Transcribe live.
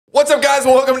What's up, guys?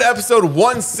 Welcome to episode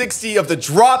 160 of the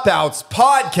Dropouts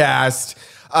podcast.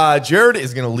 Jared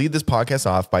is going to lead this podcast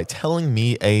off by telling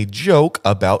me a joke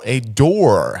about a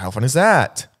door. How fun is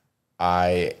that?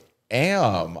 I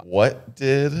am. What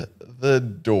did the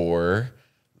door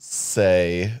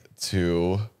say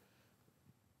to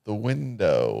the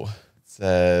window? It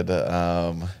said,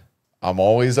 I'm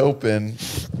always open.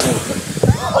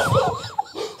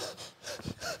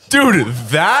 Dude,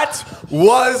 that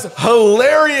was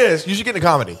hilarious. You should get into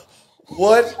comedy.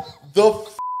 What the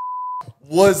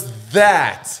was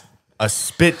that? A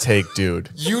spit take, dude.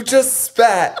 You just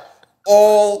spat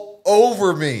all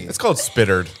over me. It's called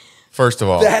spittered, first of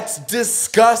all. That's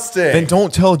disgusting. Then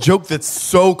don't tell a joke that's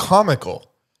so comical.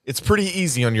 It's pretty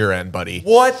easy on your end, buddy.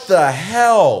 What the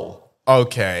hell?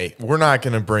 Okay, we're not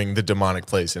going to bring the demonic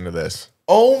place into this.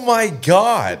 Oh my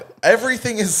God.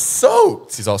 Everything is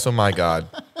soaked. He's also my God.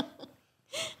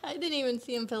 I didn't even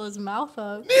see him fill his mouth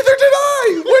up. Neither did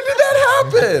I. When did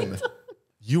that happen?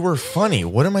 You were funny.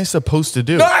 What am I supposed to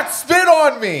do? Not spit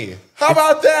on me. How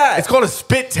about that? It's called a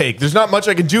spit take. There's not much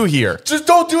I can do here. Just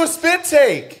don't do a spit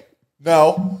take.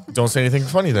 No. Don't say anything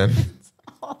funny then.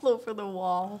 All over the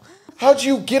wall. How'd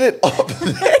you get it up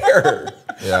there?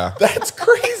 Yeah. That's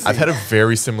crazy. I've had a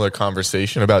very similar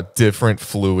conversation about different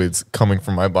fluids coming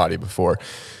from my body before.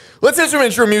 Let's hit some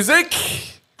intro music.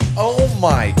 Oh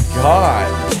my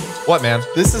God. What, man?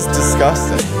 This is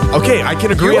disgusting. Okay, I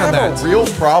can agree You on have that. a real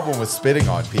problem with spitting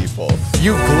on people.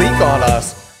 You gleek on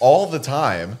us all the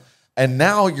time, and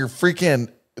now you're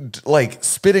freaking like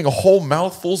spitting whole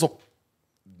mouthfuls of...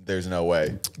 There's no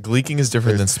way. Gleeking is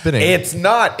different than spitting. It's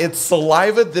not. It's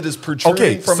saliva that is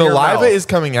protruding from your saliva mouth. is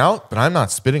coming out, but I'm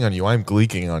not spitting on you. I'm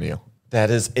gleeking on you.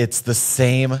 It's the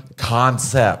same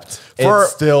concept. For-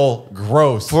 It's still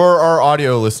gross. For our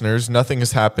audio listeners, nothing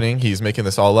is happening. He's making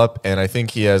this all up, and I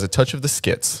think he has a touch of the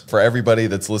skits. For everybody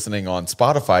that's listening on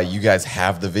Spotify, you guys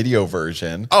have the video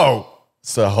version. Oh,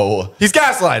 So he's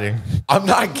gaslighting. I'm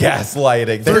not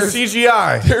gaslighting. Through There's,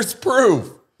 CGI. there's proof.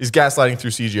 He's gaslighting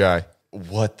through CGI.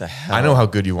 What the hell? I know how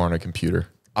good you are on a computer.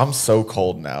 I'm so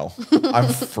cold now. I'm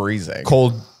freezing.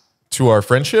 Cold to our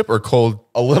friendship or cold?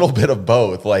 A little bit of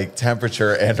both, like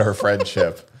temperature and our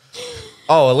friendship.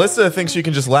 Oh, Alyssa thinks she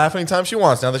can just laugh anytime she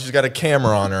wants now that she's got a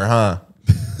camera on her, huh?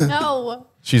 No.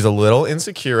 She's a little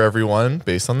insecure, everyone,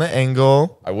 based on the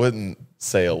angle. I wouldn't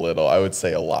say a little. I would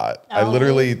say a lot. I Oh.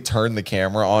 literally turned the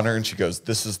camera on her and she goes,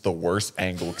 "This is the worst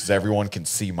angle because everyone can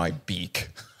see my beak."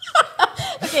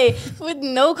 Okay, with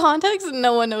no context,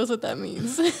 no one knows what that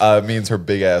means. It means her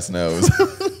big ass nose.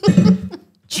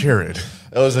 Jared,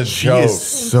 It was a she joke. is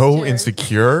so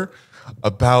insecure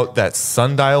about that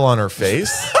sundial on her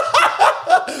face.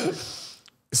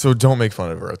 So don't make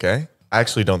fun of her, okay? I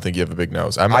actually don't think you have a big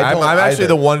nose. I'm I don't actually either.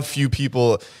 the one few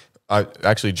people.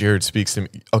 Actually, Jared speaks to me.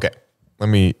 Okay, let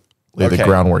me lay the Okay.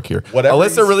 groundwork here. Whatever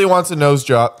Alyssa you- really wants a nose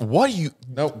job. What do you?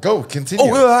 No, go continue. Oh,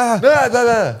 Blah, blah,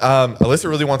 blah. Alyssa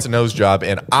really wants a nose job,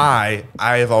 and I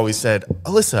have always said,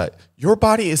 Alyssa, your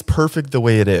body is perfect the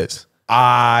way it is.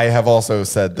 I have also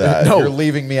said that. No. You're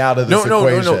leaving me out of this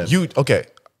equation. No. You okay?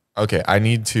 Okay,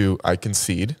 I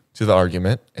concede to the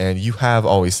argument, and you have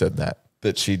always said that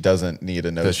That she doesn't need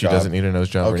a nose that she job. doesn't need a nose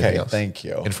job or anything Okay, else. thank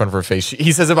you. In front of her face,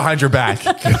 he says it behind your back,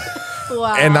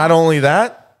 Wow. and not only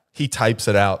that, he types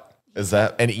it out Is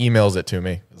that and emails it to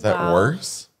me. Wow.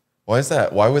 worse? Why is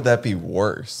that? Why would that be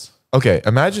worse? Okay,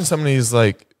 imagine somebody's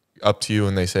like up to you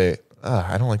and they say,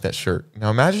 I don't like that shirt. Now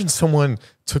imagine someone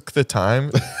took the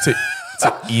time to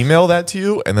email that to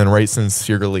you and then write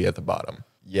sincerely at the bottom.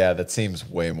 Yeah, that seems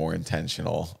way more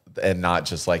intentional and not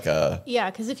just like a... Yeah,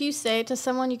 because if you say it to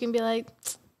someone, you can be like,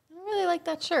 I don't really like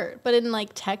that shirt. But in like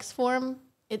text form,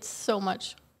 it's so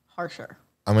much harsher.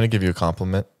 I'm going to give you a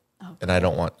compliment and I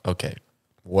don't want, okay,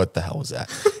 what the hell was that?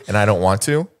 And I don't want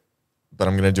to, but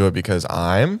I'm going to do it because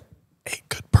I'm a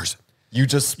good person. You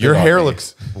just spit Your on hair me.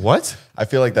 looks, what? I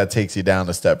feel like that takes you down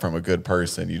a step from a good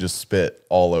person. You just spit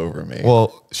all over me.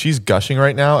 Well, she's gushing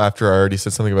right now after I already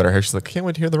said something about her hair. She's like, can't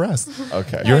wait to hear the rest.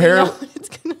 Okay. Your hair, No, it's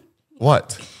gonna,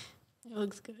 what? it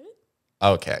looks good.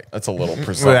 Okay. That's a little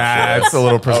presumptuous. That's a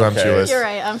little presumptuous. You're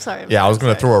right. I'm sorry. Yeah, I was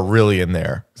going to throw a really in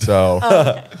there. So Okay.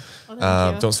 Well,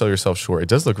 thank you. don't sell yourself short. It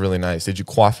does look really nice. Did you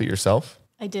coif it yourself?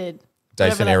 I did.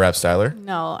 Dyson Whatever Airwrap styler?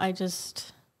 No, I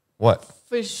just What?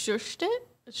 shushed it.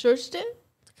 Shushed it.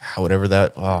 Whatever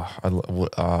that.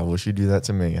 Wish you do that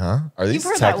to me, huh? Are these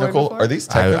heard that word technical? before. Are these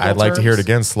technical I'd like to hear it terms?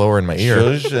 again slower in my ear.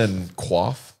 Zhuzh and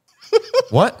quaff?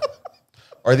 What?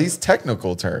 Are these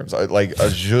technical terms? Like a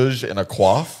zhuzh and a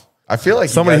quaff? I feel like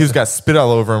Somebody you guys, who's got spit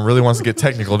all over him really wants to get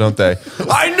technical, don't they?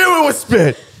 I knew it was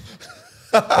spit.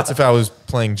 That's if I was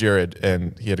playing Jared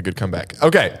and he had a good comeback.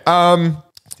 Okay.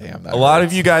 Damn, A lot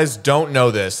of you guys don't know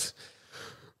this,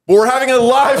 but we're having a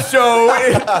live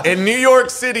show in New York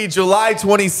City, July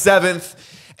 27th.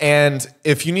 And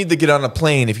if you need to get on a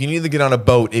plane, if you need to get on a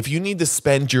boat, if you need to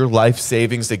spend your life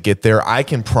savings to get there, I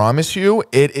can promise you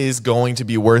it is going to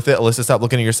be worth it. Alyssa, stop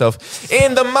looking at yourself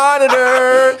in the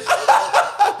monitor.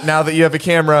 Now that you have a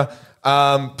camera,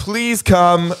 please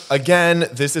come. Again,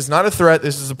 this is not a threat.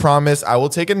 This is a promise. I will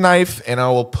take a knife and I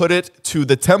will put it to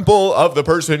the temple of the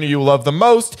person you love the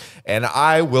most, and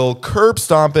I will curb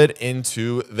stomp it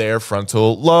into their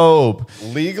frontal lobe.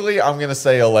 Legally, I'm going to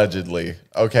say allegedly.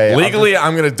 Okay. Legally,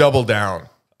 I'm going to double down.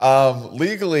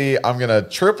 Legally, I'm going to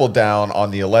triple down on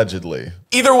the allegedly.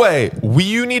 Either way,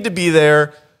 you need to be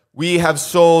there. We have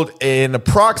sold in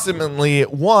approximately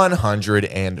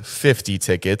 150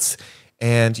 tickets.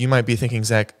 And you might be thinking,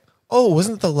 Zach, oh,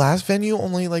 wasn't the last venue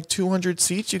only like 200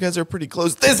 seats? You guys are pretty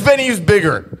close. This venue's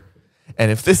bigger. And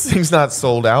if this thing's not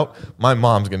sold out, my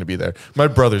mom's going to be there. My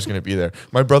brother's going to be there.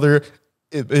 My brother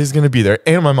is going to be there,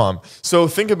 and my mom. So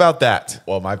think about that.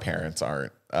 Well, my parents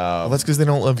aren't. Well, that's because they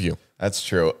don't love you. That's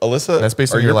true. Alyssa, That's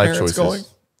based on are your life parents choices. going?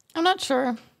 I'm not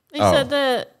sure. They said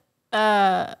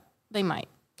that they might.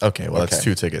 Okay, well, that's Okay.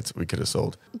 2 tickets we could have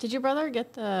sold. Did your brother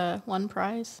get the one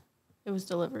prize? It was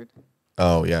delivered.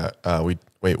 Oh, yeah.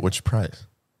 Wait, which prize?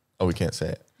 Oh, we can't say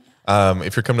it.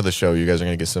 If you're coming to the show, you guys are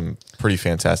going to get some pretty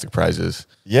fantastic prizes.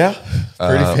 Yeah.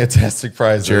 Pretty fantastic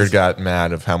prizes. Jared got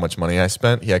mad of how much money I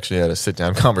spent. He actually had a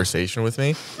sit-down conversation with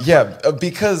me. Yeah,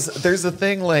 because there's a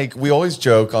thing, like, we always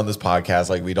joke on this podcast,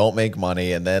 like, we don't make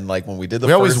money. And then, like, when we did the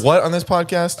We always first, what on this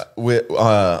podcast?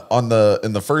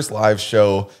 in the first live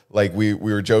show, like, we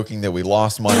were joking that we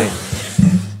lost money.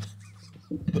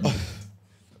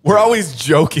 We're always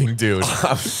joking, dude.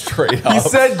 I'm straight up. He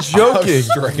said joking. I'm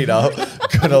straight up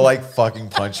gonna like fucking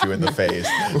punch you in the face.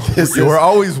 We're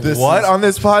always what on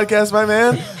this podcast, my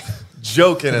man?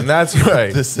 Joking, and that's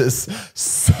right. This is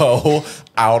so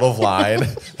out of line.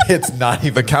 It's not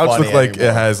even The couch funny looks like anymore.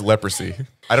 it has leprosy.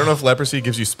 I don't know if leprosy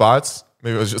gives you spots.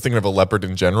 Maybe I was just thinking of a leopard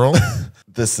in general.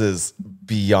 This is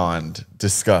beyond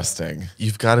disgusting.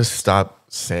 You've got to stop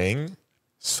saying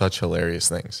such hilarious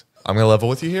things. I'm going to level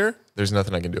with you here. There's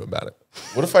nothing I can do about it.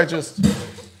 What if I just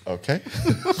okay?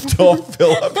 Don't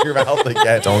fill up your mouth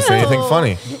again. Don't say anything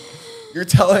funny. You're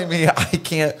telling me I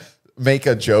can't make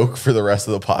a joke for the rest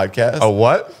of the podcast? A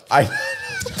what? I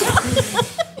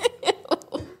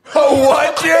A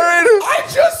what, Jared? I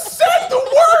just said the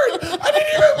word. I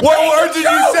didn't even. What word did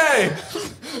you say?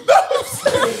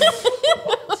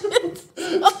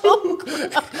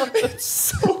 It's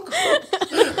so gross.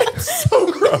 It's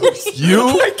so gross. You?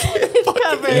 I can't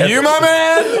fucking You, my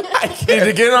man, need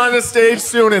to get on the stage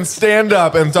soon and stand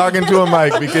up and talking to a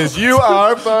mic because you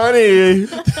are funny.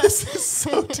 This is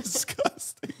so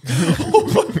disgusting.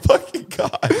 Oh my fucking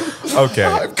god. Okay.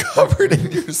 I'm covered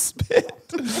in your spit.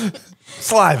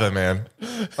 Saliva, man.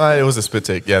 It was a spit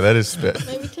take. Yeah, that is spit.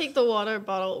 Maybe take the water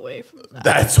bottle away from that.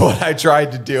 That's what I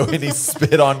tried to do, and he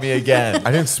spit on me again.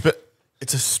 I didn't spit.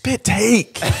 It's a spit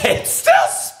take. It's still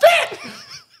spit.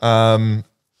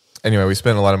 Anyway, we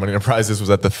spent a lot of money on prizes. Was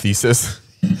that the thesis?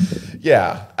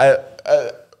 Yeah.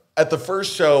 At the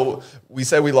first show, we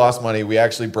said we lost money. We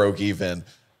actually broke even.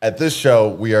 At this show,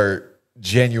 we are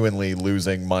genuinely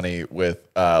losing money with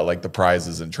like the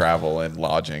prizes and travel and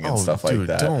lodging and stuff like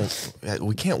that. Don't.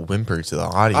 We can't whimper to the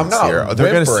audience I'm not here.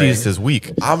 They're going to see whimpering. us as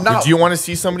weak. I'm not- Do you want to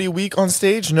see somebody weak on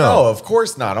stage? No, No. of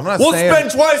course not. I'm not We'll saying.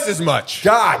 spend twice as much.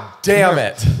 God damn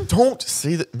it. Don't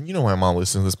say that. You know my mom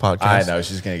listens to this podcast. I know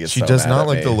she's gonna get. She so does mad not at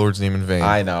like me. the Lord's name in vain.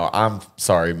 I know. I'm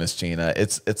sorry, Miss Gina.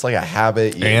 It's like a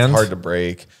habit. It's And? hard to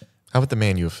break. How about the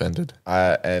man you offended?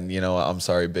 And you know, I'm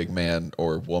sorry, big man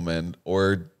or woman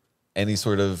or any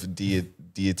sort of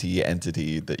deity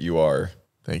entity that you are.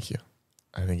 Thank you.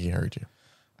 I think he heard you.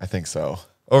 I think so.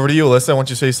 Over to you, Alyssa. I want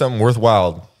you to say something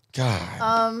worthwhile.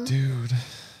 God, dude,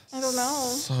 I don't know.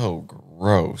 so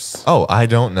gross. Oh, I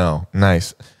don't know.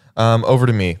 Nice. Over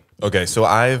to me. Okay, so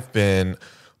I've been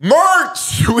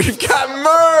merch. We've got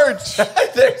merch.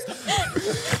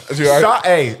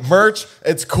 Hey, merch.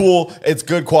 It's cool. It's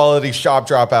good quality.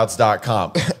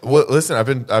 Shopdropouts.com. Well, listen,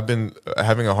 I've been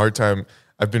having a hard time.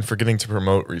 I've been forgetting to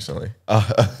promote recently. Are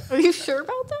you sure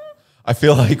about that? I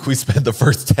feel like we spend the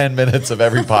first 10 minutes of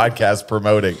every podcast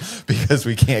promoting because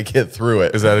we can't get through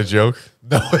it. Is that a joke?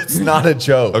 No, it's not a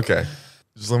joke. Okay.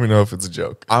 Just let me know if it's a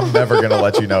joke. I'm never going to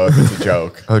let you know if it's a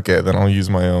joke. Okay, then I'll use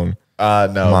my own. No,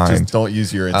 Mind. just don't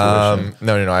use your intuition.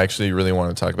 No. I actually really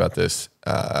want to talk about this.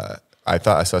 I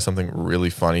thought I saw something really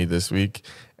funny this week,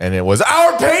 and it was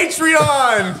our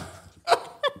Patreon.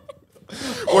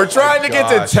 We're trying to get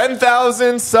to gosh.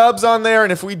 10,000 subs on there.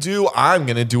 And if we do, I'm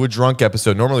going to do a drunk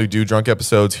episode. Normally we do drunk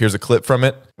episodes. Here's a clip from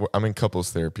it. I'm in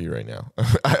couples therapy right now.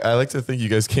 I like to think you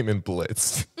guys came in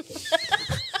blitzed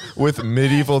with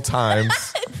medieval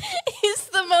times. It's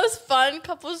the most fun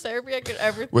couples therapy I could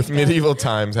ever think With of. medieval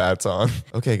times hats on.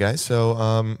 Okay, guys.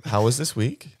 So how was this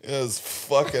week? It was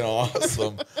fucking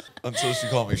awesome until she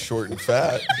called me short and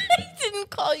fat. I didn't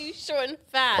call you short and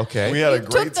fat. Okay. We had a You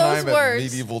great took those time at words.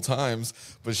 medieval times,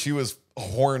 but she was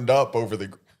horned up over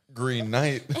the Green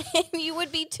Knight. And you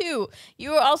would be too.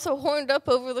 You were also horned up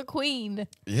over the queen.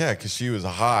 Yeah, because she was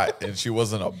hot and she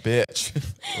wasn't a bitch.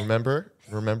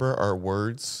 Remember our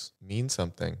words mean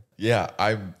something. Yeah,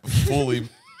 I fully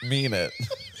mean it.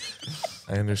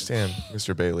 I understand,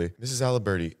 Mr. Bailey. Mrs.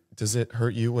 Aliberti, does it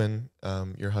hurt you when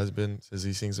your husband says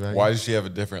these things about Why you? does she have a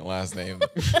different last name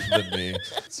than me?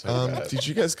 So bad. Did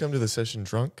you guys come to the session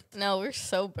drunk? No, we're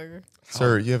sober.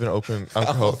 Sir, you have an open How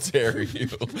alcohol. dare you?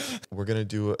 We're going to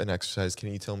do an exercise. Can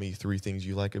you tell me 3 things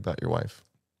you like about your wife?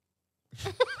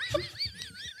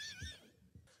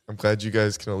 I'm glad you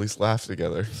guys can at least laugh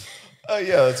together. Oh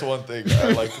yeah, that's one thing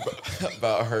I like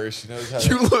about her. She knows how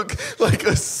You to. look like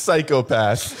a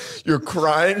psychopath. You're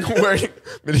crying wearing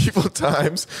medieval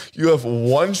times. You have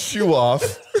one shoe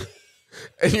off.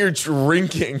 And you're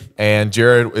drinking. And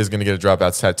Jared is going to get a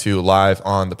Dropouts tattoo live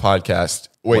on the podcast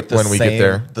when we get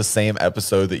there. The same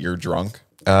episode that you're drunk.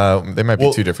 They might be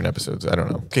Well- 2 different episodes. I don't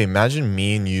know. Okay, imagine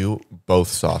me and you both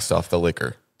sauced off the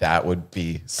liquor. That would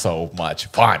be so much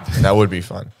fun. That would be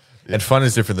fun. And fun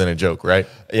is different than a joke, right?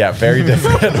 Yeah, very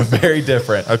different. Very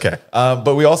different. Okay.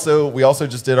 But we also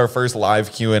just did our first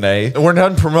live Q&A. We're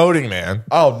done promoting, man.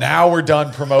 Oh, now we're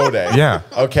done promoting. Yeah.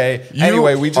 Okay. You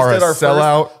Anyway, we just are did a our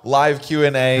sellout. first live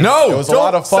Q&A. No, it was a don't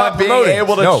lot of stop fun being promoting.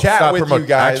 able to No, chat stop with promoting. you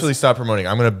guys. Actually, stop promoting.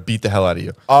 I'm going to beat the hell out of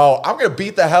you. Oh, I'm gonna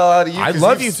beat the hell out of you. I 'cause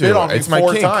love you've you spit too. on me It's my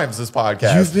 4 kink. times this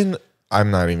podcast. You've been. I'm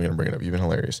not even going to bring it up. You've been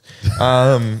hilarious.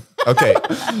 Okay.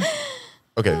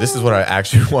 Okay, this is what I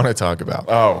actually want to talk about.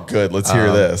 Oh, good. Let's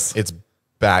hear this. It's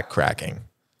back cracking.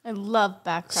 I love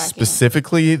back cracking.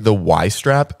 Specifically the Y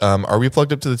strap. Are we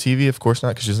plugged up to the TV? Of course not,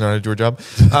 because she's not a door job.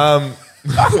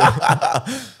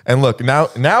 And look,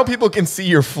 now people can see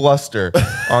your fluster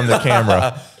on the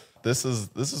camera. This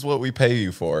is what we pay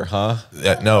you for, huh?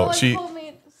 No, Oh, she. told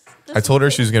me this I told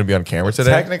her she was going to be on camera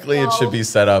today. Technically, it should be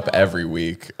set up every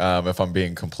week, if I'm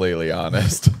being completely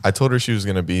honest. I told her she was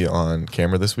going to be on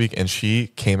camera this week, and she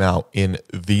came out in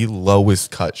the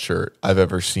lowest cut shirt I've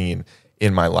ever seen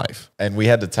in my life. And we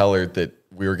had to tell her that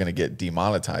we were going to get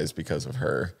demonetized because of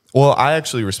her. Well, I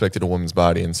actually respected a woman's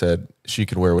body and said she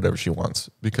could wear whatever she wants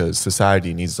because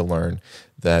society needs to learn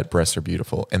that breasts are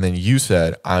beautiful. And then you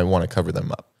said, I want to cover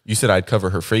them up. You said I'd cover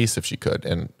her face if she could,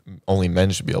 and only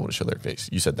men should be able to show their face.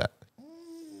 You said that.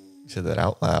 You said that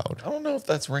out loud. I don't know if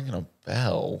that's ringing a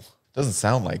bell. Doesn't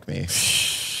sound like me.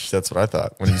 That's what I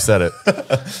thought when you said it.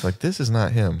 Like, this is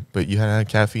not him. But you had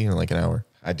caffeine in like an hour,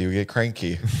 I do get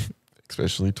cranky.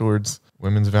 especially towards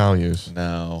women's values.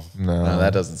 No, No.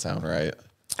 that doesn't sound right.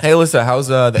 Hey, Alyssa, how's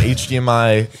the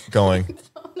HDMI going?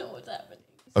 I don't know what's happening.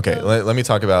 Okay, let me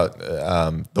talk about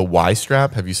the Y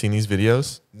strap. Have you seen these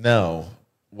videos? No,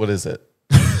 what is it?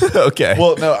 Okay.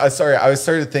 Well, no, I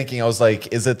started thinking, I was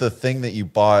like, is it the thing that you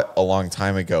bought a long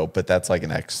time ago, but that's like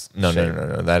an X? No.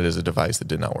 That is a device that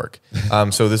did not work.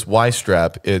 So this Y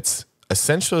strap, it's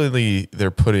essentially they're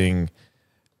putting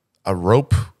a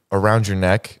rope around your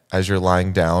neck as you're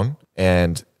lying down,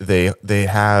 and they're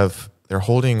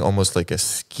holding almost like a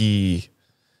ski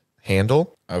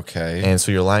handle. Okay. And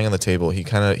so you're lying on the table. He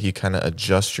kind of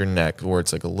adjusts your neck where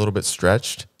it's like a little bit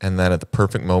stretched, and then at the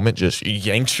perfect moment, just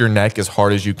yanks your neck as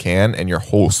hard as you can, and your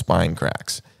whole spine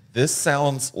cracks. This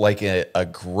sounds like a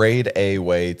grade A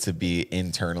way to be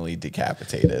internally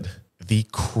decapitated. The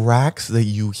cracks that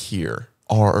you hear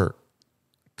are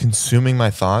consuming my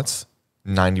thoughts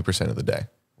 90% of the day.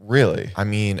 Really? I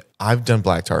mean, I've done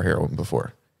black tar heroin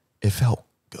before. It felt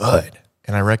good,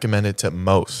 and I recommend it to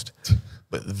most.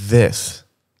 But this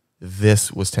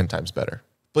was 10 times better.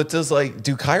 But do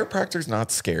chiropractors not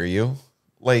scare you?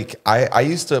 Like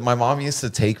my mom used to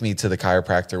take me to the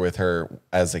chiropractor with her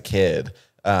as a kid.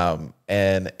 And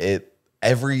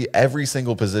every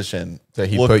single position That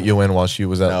he put you in while she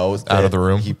was out of the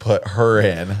room? He put her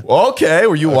in. Okay,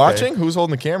 were you watching? Who's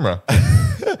holding the camera?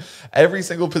 Every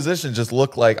single position just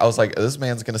looked like, I was like, this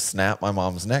man's going to snap my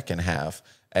mom's neck in half.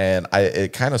 And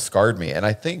it kind of scarred me. And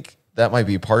I think that might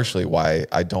be partially why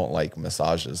I don't like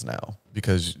massages now.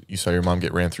 Because you saw your mom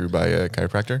get ran through by a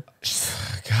chiropractor?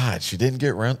 God, she didn't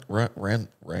get run through.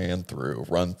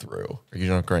 Are you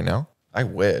drunk right now? I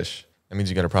wish. That means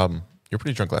you got a problem. You're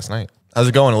pretty drunk last night. How's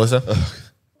it going, Alyssa?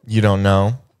 You don't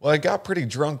know? Well, I got pretty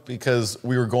drunk because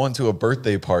we were going to a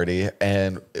birthday party,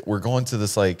 and we're going to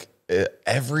this like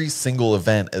every single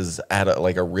event is at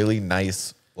a really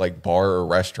nice like bar or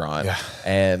restaurant. Yeah.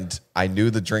 And I knew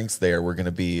the drinks there were going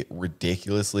to be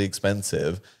ridiculously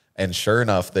expensive, and sure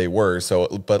enough, they were. So,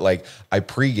 but like I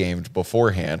pre-gamed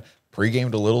beforehand,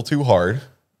 pre-gamed a little too hard.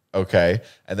 Okay.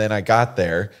 And then I got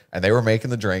there and they were making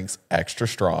the drinks extra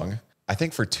strong. I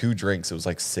think for 2 drinks, it was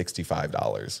like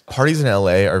 $65. Parties in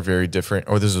LA are very different.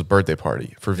 Or this was a birthday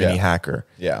party for Vinny Hacker.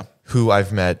 Yeah. Who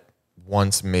I've met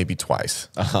once, maybe twice.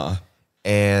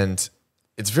 And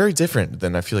it's very different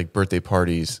than I feel like birthday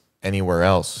parties anywhere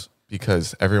else,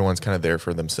 because everyone's kind of there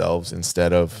for themselves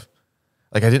instead of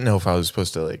like, I didn't know if I was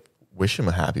supposed to like wish him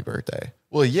a happy birthday.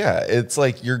 Well, yeah. It's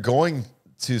like you're going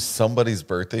to somebody's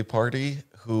birthday party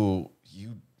who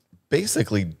you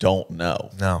basically don't know.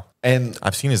 No. And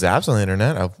I've seen his abs on the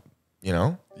internet.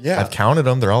 Yeah. I've counted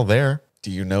them. They're all there.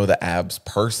 do you know the abs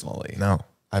personally? No,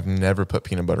 I've never put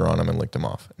peanut butter on them and licked them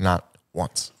off. Not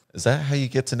once. Is that how you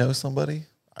get to know somebody?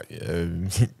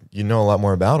 You know a lot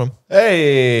more about them.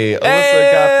 Hey,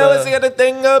 Alyssa got the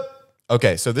thing up.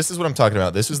 Okay, so this is what I'm talking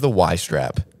about. This is the Y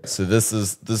strap. So this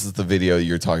is the video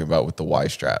you're talking about with the Y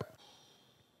strap.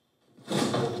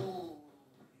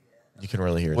 You can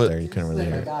really hear it there. You couldn't really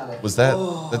hear it. Was that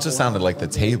just sounded like the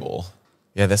table?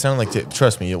 Yeah, that sounded like,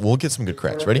 trust me, we'll get some good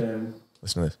cracks. Ready?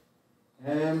 Listen to this.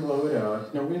 And blow it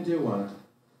out. No, we're going to do one.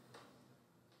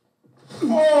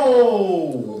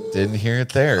 Oh! Didn't hear it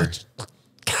there.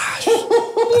 Gosh.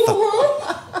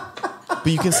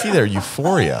 But you can see their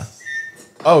euphoria.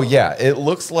 Oh yeah, it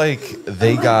looks like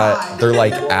they're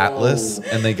like Atlas,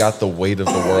 and they got the weight of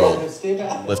the world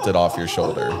lifted off your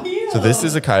shoulder. So this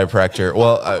is a chiropractor.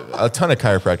 Well, a ton of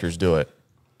chiropractors do it,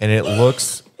 and it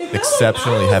looks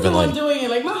exceptionally heavenly. I'm doing it.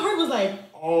 Like my heart was like,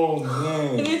 Oh,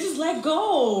 man. and it just let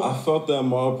go. I felt that in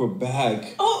my upper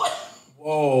back. Oh,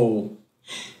 Whoa.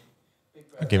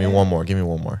 Give me one more. Give me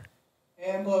one more.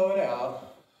 And blow it out.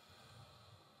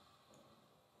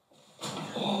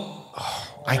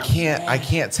 I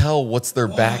can't tell what's their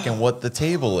back and what the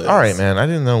table is. All right, man. I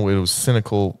didn't know it was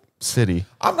Cynical City.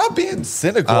 I'm not being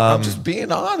cynical. I'm just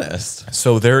being honest.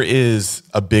 So there is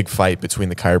a big fight between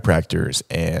the chiropractors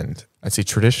and I'd say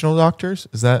traditional doctors.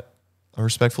 Is that a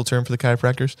respectful term for the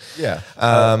chiropractors? Yeah.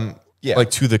 Yeah.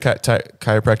 Like to the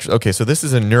chiropractors. Okay, so this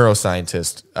is a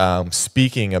neuroscientist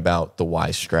speaking about the Y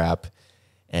strap,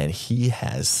 and he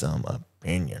has some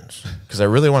opinions. Because I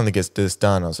really wanted to get this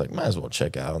done. I was like, might as well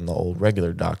check out on the old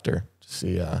regular doctor to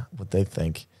see what they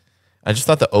think. I just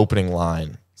thought the opening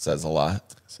line Says a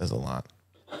lot. says a lot.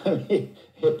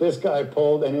 If this guy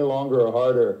pulled any longer or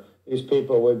harder, these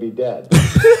people would be dead.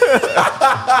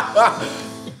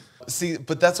 See,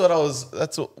 but that's what I was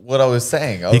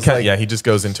saying. I was like, He just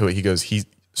goes into it. He goes,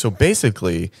 so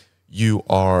basically you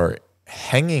are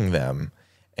hanging them,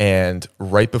 and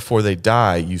right before they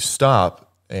die, you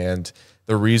stop. And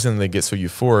the reason they get so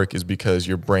euphoric is because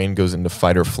your brain goes into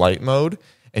fight or flight mode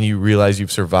and you realize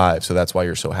you've survived. So that's why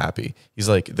you're so happy. He's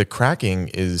like, the cracking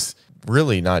is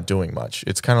really not doing much.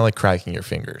 It's kind of like cracking your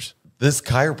fingers. this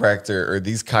chiropractor or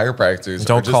these chiropractors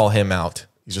Don't call him out.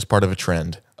 He's just part of a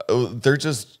trend. They're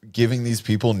just giving these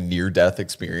people near-death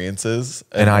experiences.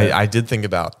 And I did think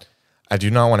about, I do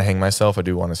not want to hang myself. I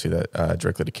do want to see that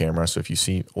directly to camera. So if you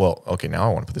see, well, okay, now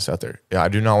I want to put this out there. Yeah, I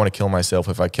do not want to kill myself.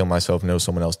 If I kill myself, no,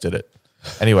 someone else did it.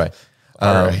 Anyway.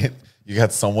 All right. You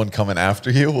got someone coming after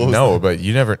you? No, but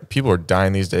people are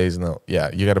dying these days. And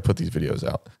you got to put these videos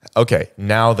out. Okay,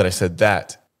 now that I said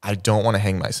that, I don't want to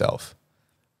hang myself.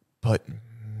 But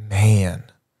man,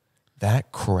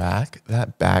 that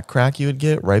back crack you would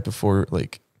get right before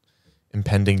like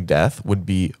impending death would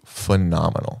be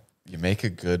phenomenal. You make a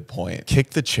good point.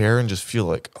 Kick the chair and just feel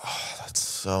like, oh, that's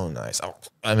so nice. Oh,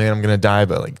 I mean, I'm going to die,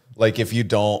 but like if you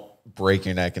don't break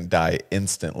your neck and die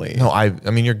instantly. No, I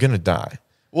mean, you're going to die.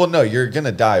 Well, no, you're going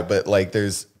to die, but like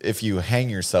if you hang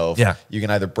yourself, you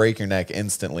can either break your neck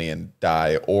instantly and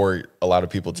die, or a lot of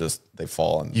people they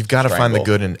fall and you've got to find the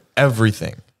good in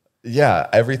everything. Yeah,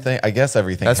 everything. I guess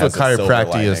everything. That's what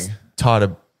chiropractic is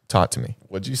taught to me.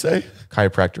 What'd you say?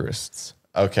 Chiropractorists.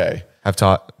 Okay. Have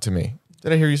taught to me.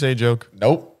 Did I hear you say a joke?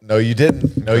 Nope. No, you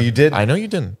didn't. No, you didn't. I know you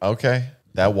didn't. Okay.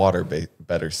 That water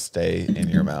better stay in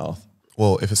your mouth.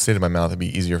 Well, if it stayed in my mouth, it'd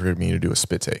be easier for me to do a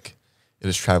spit take. It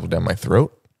has traveled down my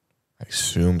throat. I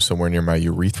assume somewhere near my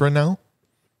urethra now.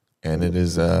 And it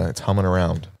is, it's humming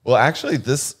around. Well, actually,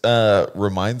 this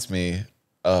reminds me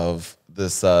of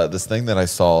this thing that I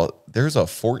saw. There's a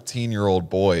 14-year-old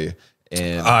boy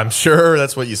in. I'm sure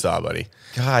that's what you saw, buddy.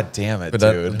 God damn it, But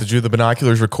dude. did you the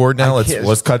binoculars record now?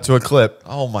 Let's cut to a clip.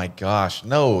 Oh my gosh.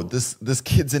 No, this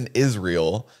kid's in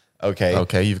Israel. Okay.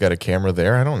 Okay, you've got a camera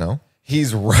there. I don't know.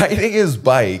 He's riding his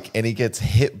bike and he gets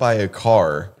hit by a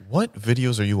car. What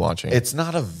videos are you watching? It's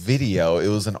not a video. It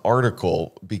was an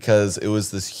article because it was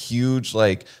this huge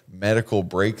like medical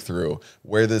breakthrough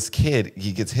where this kid,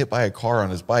 he gets hit by a car on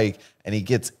his bike and he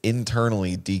gets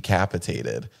internally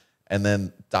decapitated. And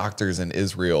then doctors in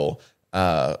Israel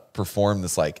perform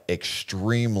this like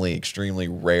extremely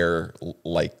rare,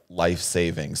 like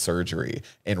life-saving surgery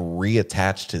and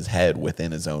reattached his head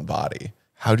within his own body.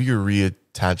 How do you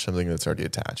reattach something that's already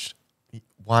attached?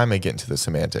 Why am I getting to the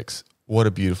semantics? What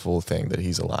a beautiful thing that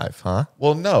he's alive, huh?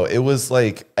 Well, no, it was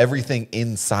like everything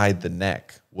inside the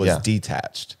neck was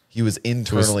detached. He was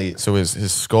internally. So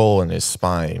his skull and his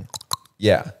spine.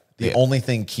 Yeah. The only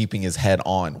thing keeping his head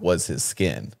on was his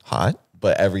skin. Hot.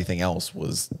 But everything else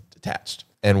was detached.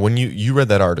 And when you read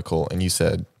that article and you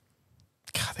said,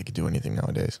 God, they could do anything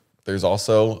nowadays. There's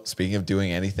also, speaking of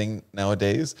doing anything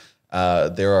nowadays,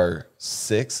 there are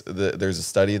there's a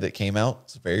study that came out.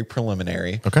 It's very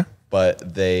preliminary. Okay.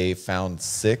 But they found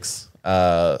 6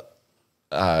 drug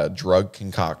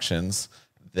concoctions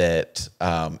that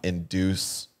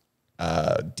induce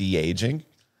de-aging.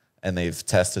 And they've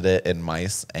tested it in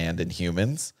mice and in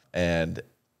humans. And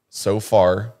so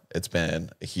far, it's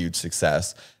been a huge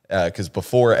success. Because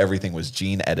before, everything was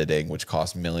gene editing, which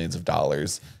cost millions of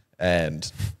dollars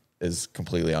and is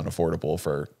completely unaffordable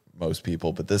for most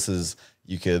people. But this is,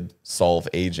 you could solve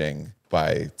aging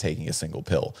by taking a single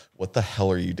pill. What the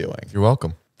hell are you doing? You're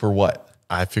welcome. For what?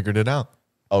 I figured it out.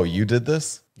 Oh, you did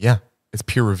this? Yeah. It's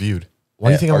peer reviewed. Why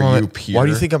do you think why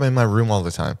do you think I'm in my room all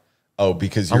the time? Oh,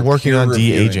 because you're I'm working on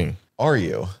peer-reviewing. de-aging. Are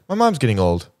you? My mom's getting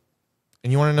old.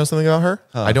 And you want to know something about her?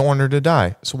 I don't want her to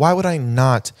die. So why would I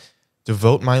not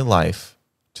devote my life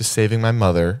to saving my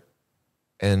mother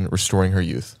and restoring her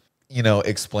youth? You know,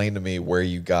 explain to me where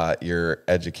you got your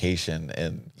education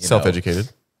and Self-educated.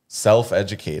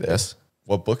 Self-educated. Yes.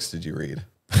 What books did you read?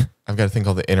 I've got a thing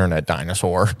called the Internet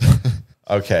Dinosaur.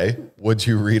 Okay. What'd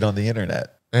you read on the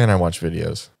internet? And I watch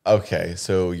videos. Okay,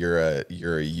 so you're a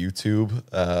YouTube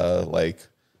like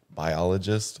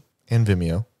biologist And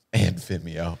Vimeo. and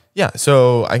Vimeo. Yeah,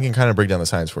 so I can kind of break down the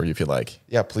science for you if you like.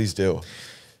 Yeah, please do.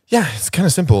 Yeah, it's kind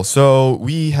of simple. So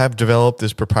we have developed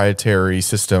this proprietary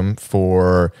system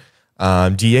for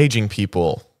de-aging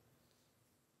people.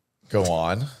 Go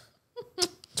on.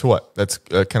 To what? That's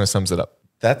kind of sums it up.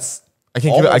 That's I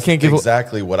can't give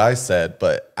exactly what I said,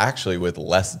 but actually with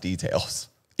less details.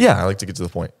 Yeah, I like to get to the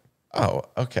point. Oh,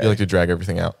 okay. You like to drag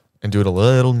everything out and do it a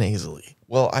little nasally.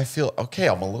 Well, I feel okay.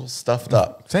 I'm a little stuffed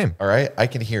up. Same. All right, I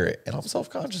can hear it, and I'm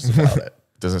self-conscious about it.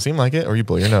 Doesn't seem like it, or you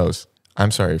blow your nose.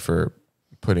 I'm sorry for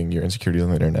putting your insecurities on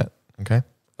the internet. Okay.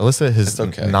 Alyssa has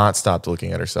not stopped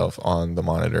looking at herself on the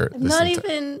monitor.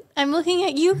 I'm looking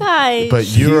at you guys. But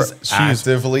She's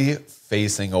actively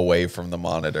facing away from the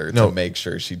monitor to make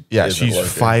sure she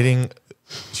she's fighting.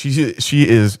 She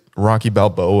is Rocky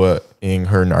Balboa-ing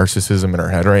her narcissism in her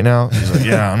head right now. She's like,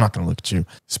 yeah, I'm not going to look at you.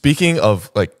 Speaking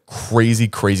of like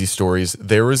crazy stories,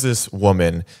 there was this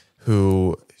woman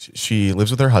who she lives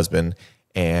with her husband,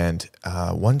 and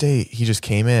one day he just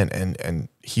came in and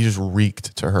he just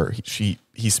reeked to her.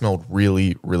 He smelled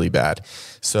really bad.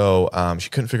 So she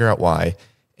couldn't figure out why,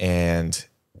 and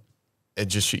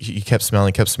he kept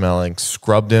smelling,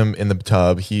 scrubbed him in the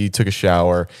tub. He took a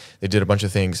shower. They did a bunch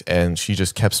of things, and she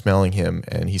just kept smelling him,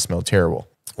 and he smelled terrible.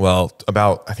 Well,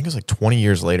 I think it was like 20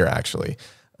 years later, actually,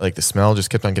 like the smell just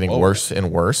kept on getting worse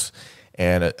and worse.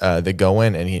 And they go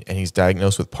in, and he's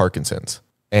diagnosed with Parkinson's.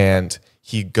 And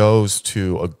he goes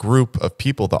to a group of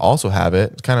people that also have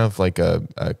it. It's kind of like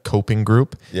a coping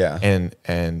group. Yeah.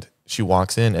 And she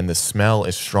walks in, and the smell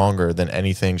is stronger than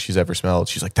anything she's ever smelled.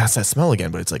 She's like, that's that smell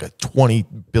again, but it's like a 20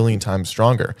 billion times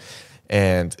stronger.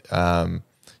 And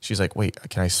she's like, wait,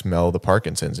 can I smell the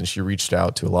Parkinson's? And she reached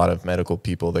out to a lot of medical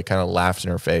people that kind of laughed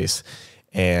in her face,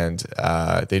 and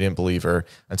they didn't believe her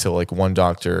until like one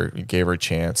doctor gave her a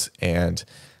chance. And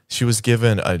she was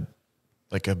given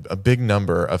a big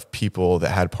number of people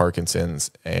that had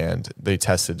Parkinson's, and they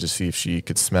tested to see if she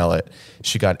could smell it.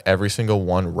 She got every single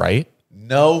one right.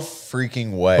 No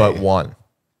freaking way. But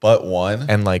one.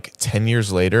 And like 10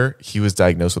 years later, he was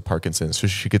diagnosed with Parkinson's. So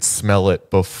she could smell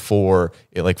it before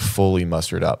it like fully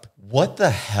mustered up. What the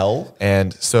hell?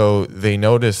 And so they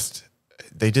noticed,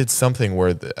 they did something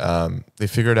where they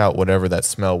figured out whatever that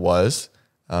smell was,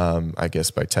 I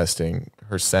guess by testing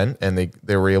her scent. And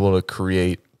they were able to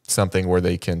create something where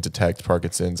they can detect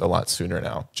Parkinson's a lot sooner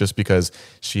now, just because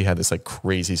she had this like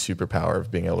crazy superpower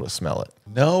of being able to smell it.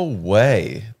 No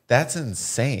way. That's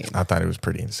insane. I thought it was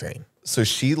pretty insane. So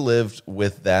she lived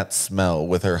with that smell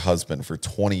with her husband for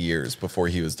 20 years before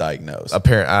he was diagnosed.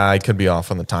 Apparently, I could be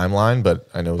off on the timeline, but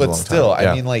I know it was a But long still, time.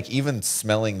 I mean, like even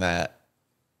smelling that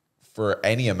for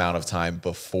any amount of time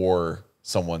before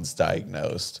someone's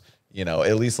diagnosed, you know,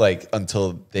 at least like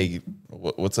until they,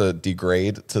 what's a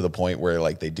degrade to the point where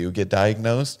like they do get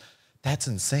diagnosed, that's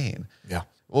insane. Yeah.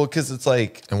 Well, because it's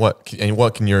like And what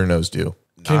can your nose do?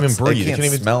 Can't even breathe. It can't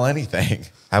even smell anything.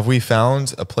 Have we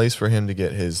found a place for him to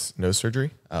get his nose surgery?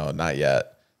 Oh, not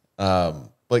yet.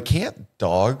 But can't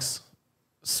dogs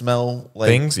smell like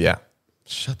Things? Yeah.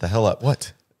 Shut the hell up.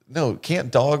 What? No,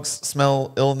 can't dogs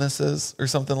smell illnesses or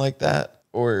something like that?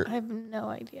 Or I have no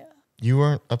idea. You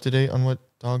aren't up to date on what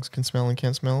dogs can smell and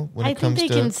can't smell when I it think comes they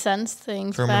to can sense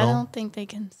things, but I terminal? don't think they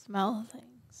can smell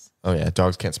things. Oh yeah,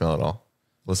 dogs can't smell at all.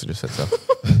 Alyssa just said so.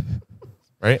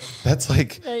 Right? that's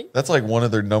like Right. that's like one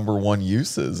of their number one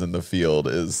uses in the field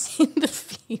is In the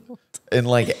field. in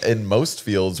like in most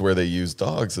fields where they use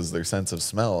dogs is their sense of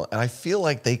smell. And I feel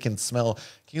like they can smell.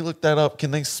 Can you look that up?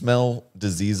 Can they smell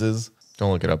diseases?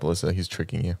 Don't look it up, Alyssa. He's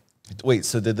tricking you. Wait,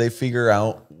 so did they figure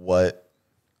out what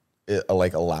it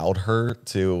like allowed her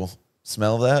to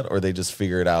smell that, or they just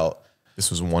figured out? This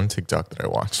was one TikTok that I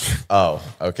watched. Oh,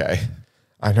 okay.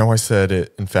 I know I said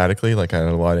it emphatically, like I had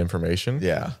a lot of information.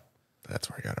 Yeah. That's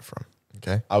where I got it from.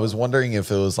 Okay. I was wondering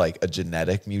if it was like a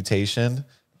genetic mutation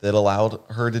that allowed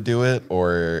her to do it,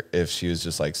 or if she was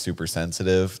just like super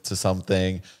sensitive to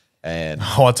something. And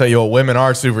Oh, I'll tell you what, women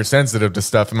are super sensitive to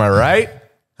stuff. Am I right?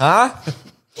 Huh?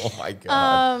 oh my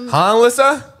God. Huh,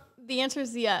 Alyssa? The answer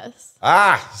is yes.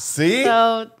 Ah, see?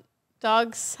 So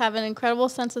dogs have an incredible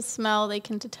sense of smell. They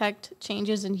can detect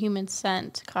changes in human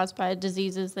scent caused by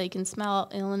diseases. They can smell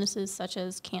illnesses such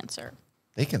as cancer.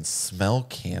 They can smell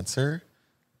cancer?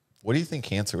 What do you think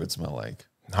cancer would smell like?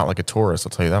 Not like a Taurus, I'll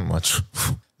tell you that much.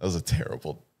 That was a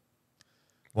terrible,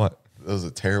 What? that was a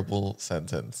terrible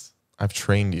sentence. I've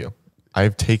trained you.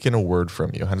 I've taken a word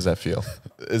from you. How does that feel?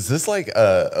 Is this like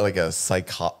a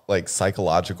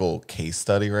psychological case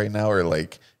study right now, or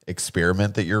like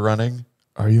experiment that you're running?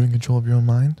 Are you in control of your own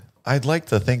mind? I'd like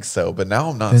to think so, but now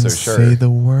I'm not Then so sure. say the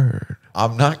word.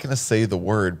 I'm not going to say the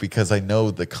word because I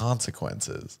know the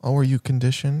consequences. Oh, are you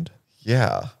conditioned?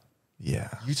 Yeah. Yeah.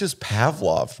 You just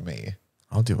Pavloved me.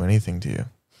 I'll do anything to you.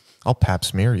 I'll pap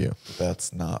smear you.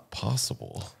 That's not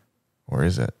possible. Or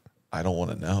is it? I don't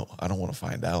want to know. I don't want to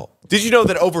find out. Did you know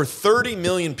that over 30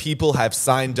 million people have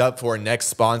signed up for our next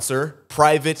sponsor,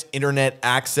 Private Internet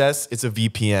Access? It's a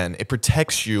VPN. It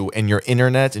protects you and your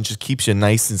internet and just keeps you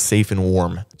nice and safe and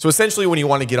warm. So essentially, when you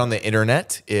want to get on the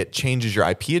internet, it changes your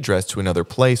IP address to another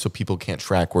place so people can't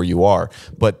track where you are.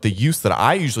 But the use that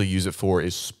I usually use it for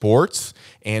is sports,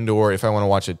 and or if I want to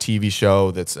watch a TV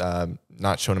show that's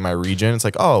not shown in my region. It's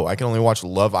like, oh, I can only watch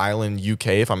Love Island UK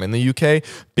if I'm in the UK.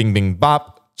 Bing, bing,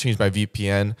 bop. Change my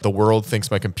VPN. The world thinks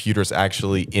my computer's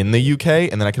actually in the UK,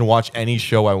 and then I can watch any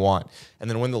show I want. And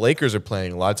then when the Lakers are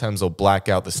playing, a lot of times they'll black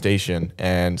out the station,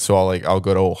 and so I'll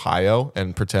go to Ohio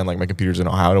and pretend like my computer's in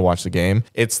Ohio to watch the game.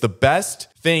 It's the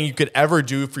best thing you could ever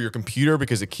do for your computer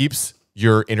because it keeps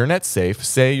your internet safe.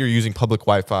 Say you're using public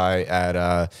Wi-Fi at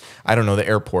I don't know, the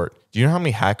airport. Do you know how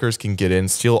many hackers can get in,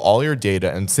 steal all your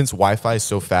data? And since Wi-Fi is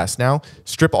so fast now,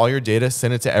 strip all your data,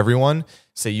 send it to everyone.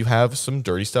 Say you have some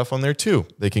dirty stuff on there too.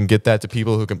 They can get that to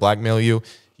people who can blackmail you.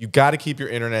 You got to keep your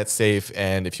internet safe.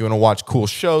 And if you want to watch cool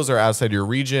shows that are outside your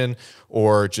region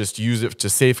or just use it to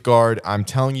safeguard, I'm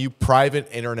telling you, Private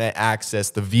Internet Access,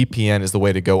 the VPN, is the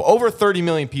way to go. Over 30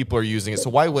 million people are using it. So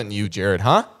why wouldn't you, Jared,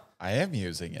 huh? I am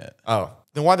using it. Oh,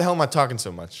 then why the hell am I talking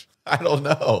so much? I don't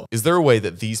know. Is there a way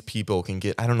that these people can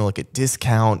get, I don't know, like a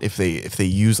discount if they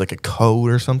use like a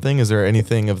code or something? Is there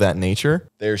anything of that nature?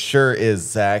 There sure is,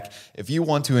 Zach. If you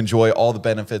want to enjoy all the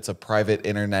benefits of private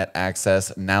internet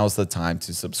access, now's the time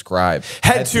to subscribe.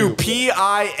 Head to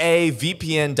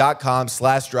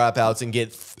piavpn.com/dropouts and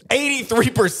get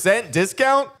 83%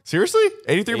 discount. Seriously?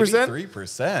 83%?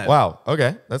 83%. Wow.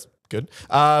 Okay. That's good.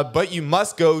 But you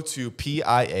must go to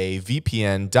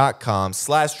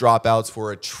piavpn.com/dropouts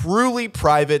for a truly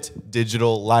private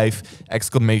digital life!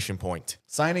 Exclamation point.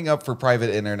 Signing up for private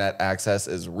internet access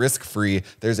is risk-free.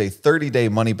 There's a 30-day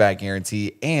money-back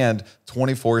guarantee and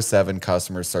 24/7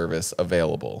 customer service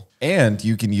available. And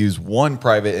you can use one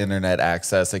private internet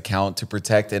access account to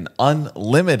protect an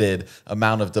unlimited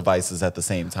amount of devices at the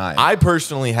same time. I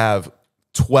personally have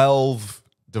 12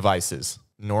 devices.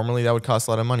 Normally that would cost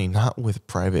a lot of money, not with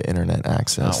private internet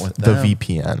access. Not with the them.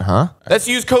 VPN, huh? Let's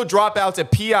use code dropouts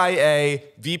at piavpn.com.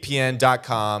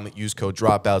 Use code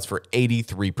dropouts for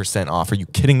 83% off. Are you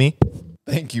kidding me?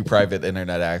 Thank you, private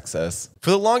internet access.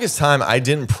 For the longest time, I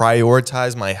didn't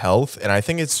prioritize my health, and I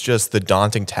think it's just the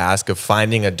daunting task of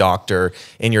finding a doctor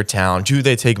in your town. Do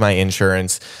they take my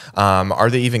insurance? Are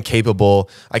they even capable?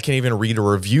 I can't even read a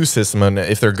review system on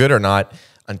if they're good or not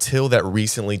until that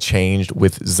recently changed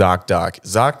with ZocDoc.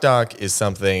 ZocDoc is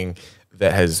something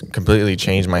that has completely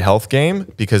changed my health game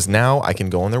because now I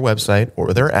can go on their website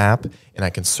or their app and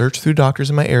I can search through doctors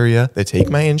in my area that take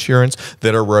my insurance,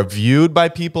 that are reviewed by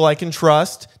people I can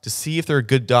trust to see if they're a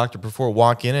good doctor before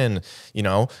walking in. You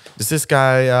know, does this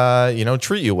guy,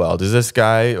 treat you well? Does this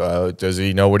guy, does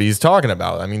he know what he's talking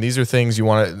about? I mean, these are things you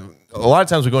want to... A lot of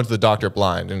times we go into the doctor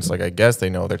blind and it's like, I guess they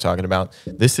know what they're talking about.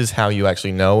 This is how you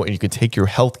actually know, and you can take your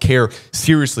health care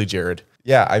seriously, Jared.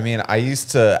 Yeah, I mean, I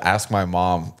used to ask my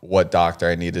mom what doctor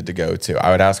I needed to go to.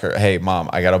 I would ask her, hey, Mom,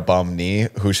 I got a bum knee.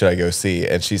 Who should I go see?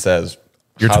 And she says,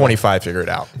 You're 25, figure it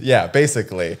out. Yeah,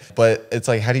 basically. But it's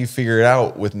like, how do you figure it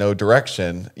out with no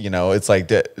direction? You know, it's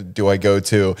like, do I go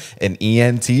to an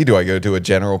ENT? Do I go to a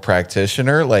general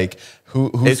practitioner? Like,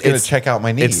 who's going to check out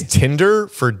my knee? It's Tinder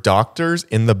for doctors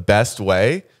in the best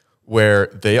way, where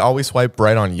they always swipe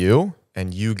right on you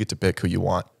and you get to pick who you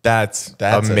want. That's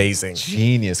amazing. A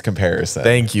genius comparison.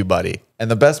 Thank you, buddy.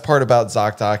 And the best part about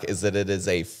ZocDoc is that it is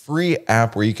a free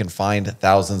app where you can find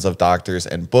thousands of doctors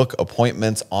and book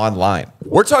appointments online.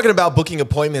 We're talking about booking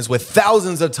appointments with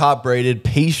thousands of top-rated,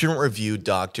 patient-reviewed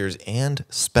doctors and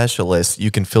specialists.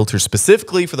 You can filter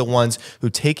specifically for the ones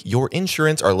who take your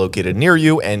insurance, are located near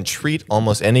you, and treat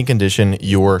almost any condition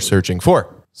you're searching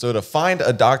for. So to find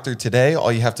a doctor today, all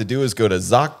you have to do is go to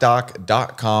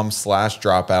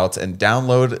ZocDoc.com/dropouts and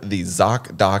download the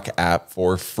ZocDoc app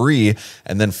for free,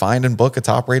 and then find and book a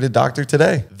top-rated doctor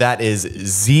today. That is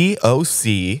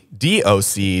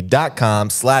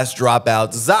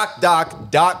ZocDoc.com/dropouts,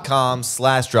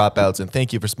 ZocDoc.com/dropouts. And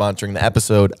thank you for sponsoring the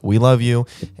episode. We love you,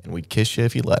 and we'd kiss you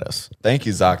if you let us. Thank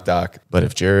you, ZocDoc. But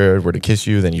if Jared were to kiss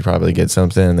you, then you probably get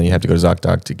something, and then you have to go to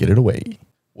ZocDoc to get it away.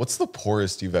 What's the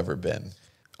poorest you've ever been?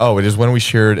 Oh, it is when we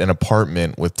shared an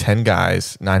apartment with 10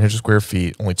 guys, 900 square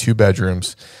feet, only 2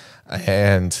 bedrooms.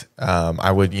 And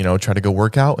I would, try to go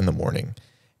work out in the morning.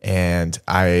 And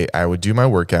I would do my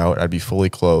workout. I'd be fully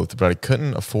clothed, but I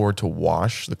couldn't afford to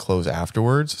wash the clothes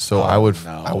afterwards. So I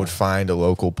would find a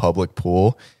local public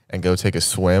pool and go take a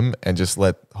swim and just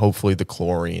let hopefully the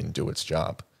chlorine do its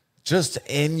job. Just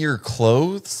in your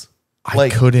clothes? I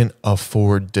couldn't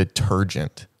afford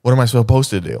detergent. What am I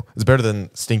supposed to do? It's better than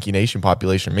Stinky Nation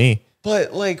population me.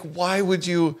 But why would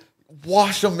you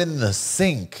wash them in the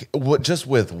sink just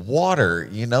with water?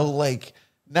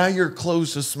 Now your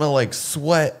clothes just smell like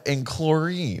sweat and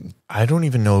chlorine. I don't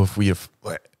even know if we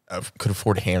could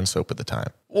afford hand soap at the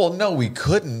time. Well, no, we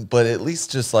couldn't, but at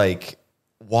least just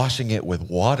washing it with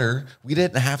water. We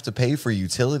didn't have to pay for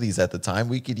utilities at the time.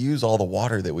 We could use all the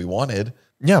water that we wanted.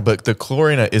 Yeah, but the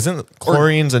chlorine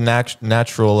chlorine's a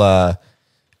natural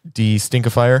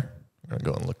de-stinkifier? I'm gonna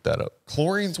go and look that up.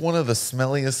 Chlorine's one of the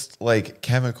smelliest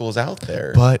chemicals out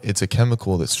there. But it's a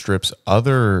chemical that strips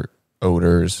other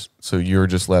odors, so you're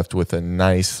just left with a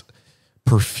nice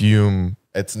perfume.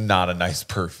 It's not a nice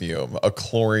perfume. A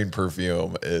chlorine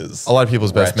perfume is a lot of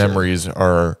people's best wretched. memories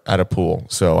are at a pool,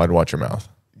 so I'd watch your mouth.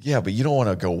 Yeah, but you don't want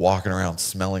to go walking around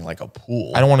smelling like a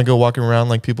pool. I don't want to go walking around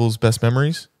like people's best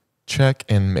memories. Check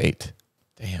and mate.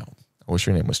 Damn. I wish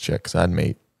your name was Check, because I'd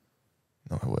mate.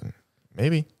 No, I wouldn't.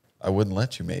 Maybe. I wouldn't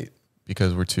let you mate.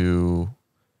 Because we're two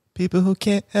people who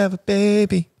can't have a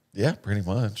baby. Yeah, pretty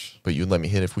much. But you'd let me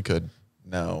hit if we could.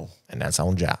 No. And that's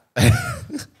on job.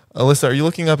 Alyssa, are you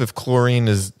looking up if chlorine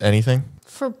is anything?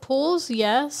 For pools,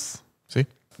 yes. See?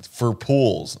 For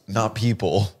pools, not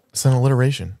people. It's an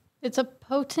alliteration. It's a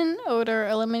potent odor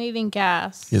eliminating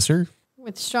gas. Yes, sir.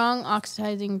 With strong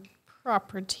oxidizing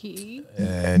property.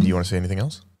 And do you want to say anything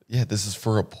else? Yeah, this is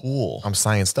for a pool. I'm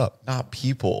scienced up. Not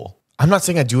people. I'm not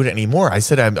saying I do it anymore. I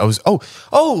said I was,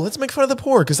 let's make fun of the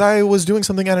poor because I was doing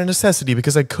something out of necessity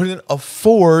because I couldn't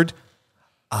afford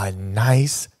a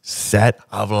nice set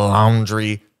of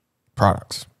laundry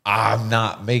products. I'm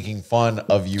not making fun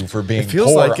of you for being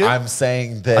feels poor. like it. I'm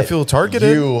saying that I feel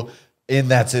targeted. You, in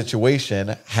that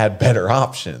situation, had better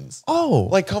options. Oh.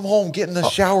 Come home, get in the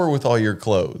shower with all your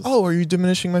clothes. Oh, are you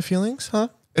diminishing my feelings, huh?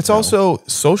 It's also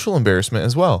social embarrassment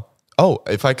as well. Oh,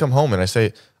 if I come home and I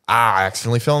say, I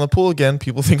accidentally fell in the pool again,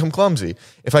 people think I'm clumsy.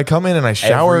 If I come in and I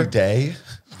shower every day,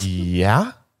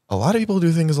 yeah, a lot of people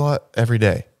do things a lot every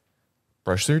day.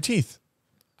 Brush their teeth.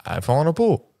 I fall in a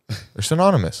pool. They're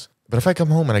synonymous. But if I come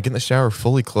home and I get in the shower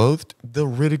fully clothed, the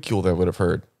ridicule that I would have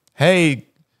heard. Hey,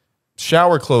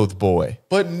 shower clothed boy.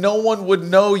 But no one would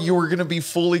know you were going to be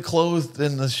fully clothed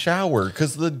in the shower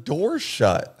because the door's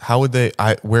shut. How would they,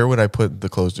 where would I put the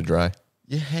clothes to dry?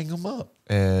 You hang them up.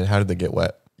 And how did they get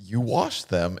wet? You washed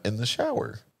them in the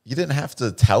shower. You didn't have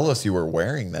to tell us you were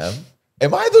wearing them.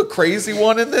 Am I the crazy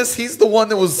one in this? He's the one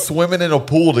that was swimming in a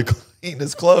pool to clean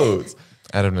his clothes.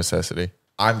 Out of necessity.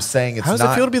 I'm saying it's How does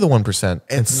not. it feel to be the 1% and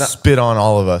It's not- spit on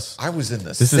all of us? I was in the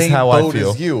This is same how I boat feel.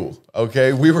 as you.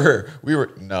 Okay, we were.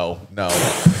 No.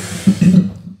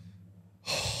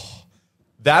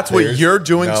 That's what There's you're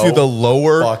doing no to the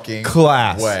lower fucking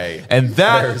class. way. And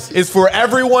that There's- is for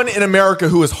everyone in America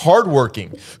who is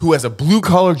hardworking, who has a blue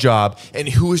collar job, and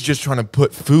who is just trying to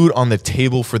put food on the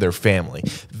table for their family.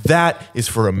 That is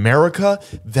for America.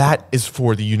 That is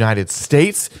for the United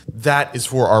States. That is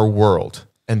for our world.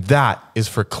 And that is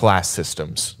for class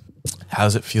systems. How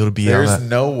does it feel to be on There's that?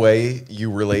 no way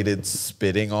you related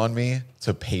spitting on me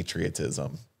to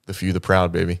patriotism. The few, the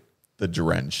proud, baby. The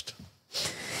drenched.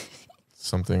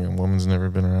 Something a woman's never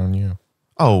been around you.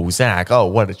 Oh, Zach. Oh,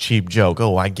 what a cheap joke.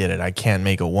 Oh, I get it. I can't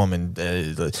make a woman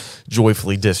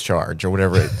joyfully discharge or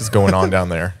whatever is going on down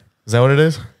there. Is that what it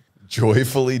is?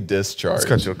 Joyfully discharged.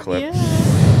 Let's cut you a clip.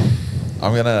 Yeah.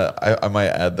 I might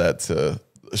add that to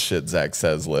the shit Zach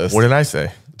says list. What did I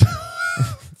say?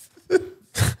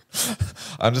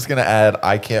 I'm just gonna add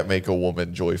I can't make a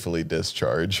woman joyfully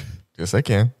discharge. Yes, I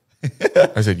can.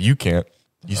 I said you can't.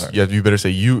 You better say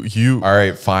you. All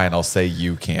right, fine. I'll say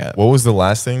you can't. What was the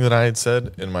last thing that I had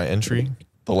said in my entry?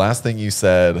 The last thing you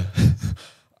said,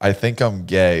 I think I'm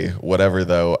gay. Whatever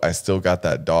though, I still got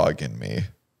that dog in me.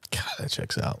 God, that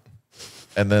checks out.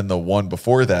 And then the one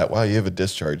before that, wow, you have a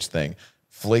discharge thing.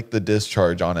 Flake the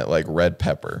discharge on it like red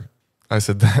pepper. I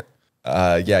said that.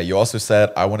 Yeah, you also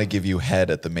said, I want to give you head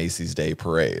at the Macy's Day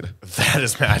Parade. That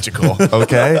is magical.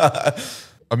 Okay.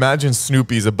 Imagine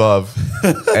Snoopy's above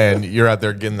and you're out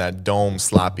there getting that dome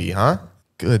sloppy, huh?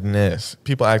 Goodness.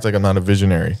 People act like I'm not a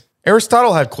visionary.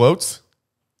 Aristotle had quotes.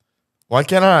 Why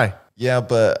can't I? Yeah,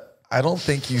 but I don't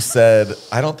think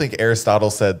Aristotle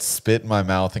said, spit in my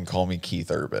mouth and call me Keith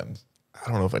Urban. I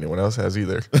don't know if anyone else has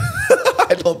either.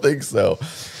 I don't think so.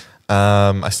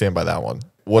 I stand by that one.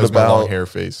 What That's my about- long hair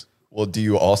face? Well, do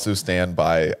you also stand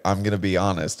by, I'm going to be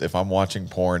honest, if I'm watching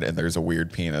porn and there's a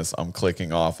weird penis, I'm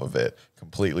clicking off of it.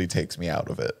 Completely takes me out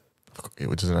of it.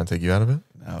 Does it not take you out of it?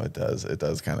 No, it does. It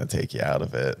does kind of take you out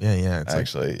of it. Yeah. It's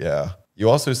Actually, yeah. You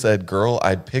also said, girl,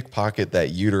 I'd pickpocket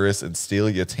that uterus and steal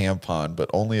your tampon, but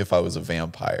only if I was a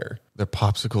vampire. they're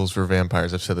popsicles for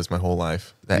vampires. I've said this my whole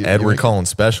life. That You- Edward you- Cullen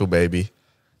special, baby.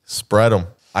 Spread them.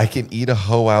 I can eat a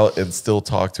hoe out and still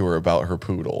talk to her about her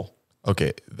poodle.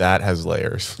 Okay, that has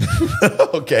layers.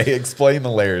 Okay, explain the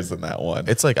layers in that one.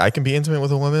 It's like I can be intimate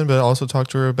with a woman, but also talk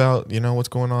to her about, what's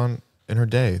going on in her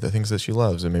day, the things that she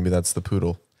loves, and maybe that's the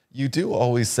poodle. You do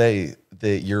always say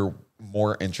that you're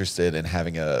more interested in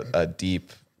having a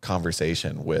deep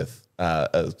conversation with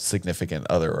a significant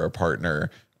other or a partner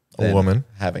than woman.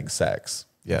 having sex.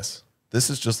 Yes.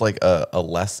 This is just like a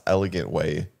less elegant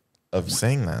way of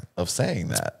Saying that. saying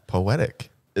that. Poetic.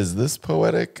 Is this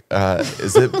poetic?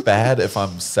 Is it bad if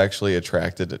I'm sexually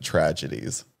attracted to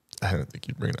tragedies? I didn't think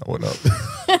you'd bring that one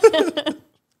up.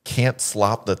 Can't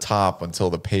slop the top until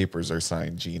the papers are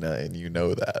signed, Gina, and you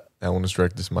know that. That one was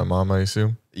directed to my mom, I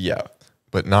assume. Yeah.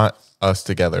 But not us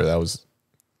together. That was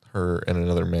her and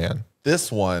another man.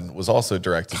 This one was also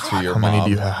directed to your how mom. many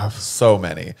do you have? So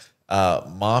many.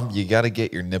 Mom, you got to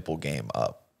get your nipple game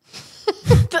up.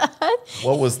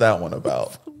 What was that one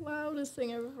about? Loudest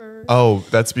thing I've ever heard. Oh,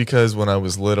 that's because when I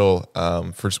was little,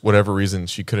 for whatever reason,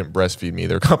 she couldn't breastfeed me.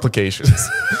 There are complications.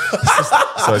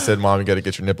 So I said, Mom, you got to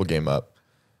get your nipple game up.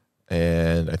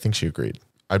 And I think she agreed.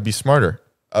 I'd be smarter.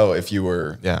 Oh, if you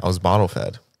were Yeah, I was bottle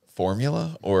fed.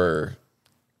 formula, or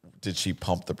did she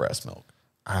pump the breast milk?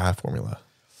 Formula.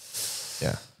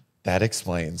 Yeah. That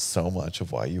explains so much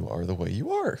of why you are the way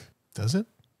you are. Does it?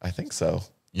 I think so.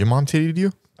 Your mom tittied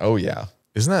you? Oh, yeah.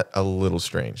 Isn't that a little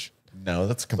strange? No,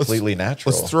 that's completely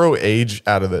natural. Let's throw age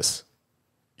out of this.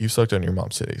 You sucked on your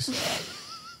mom's titties.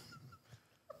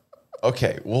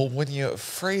 Okay, well, when you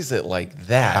phrase it like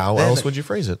that, How then else would you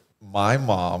phrase it? my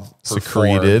mom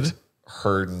Secreted. performed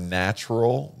her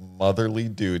natural motherly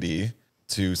duty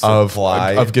to Of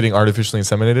supply getting artificially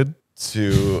inseminated?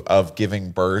 of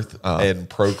giving birth and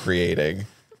procreating,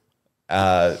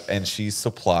 and she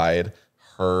supplied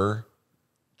her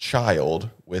child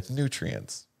with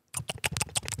nutrients.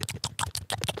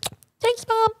 Thanks,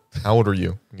 Mom. How old are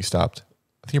you when you stopped?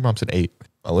 I think your mom said 8.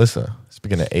 Alyssa,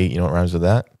 speaking of 8, you know what rhymes with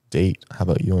that? Date. How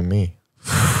about you and me?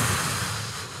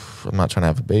 I'm not trying to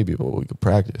have a baby, but we could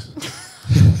practice.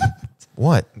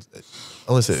 What?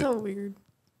 Alyssa, So weird.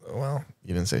 well,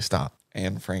 you didn't say stop.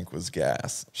 Anne Frank was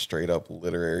gas. Straight up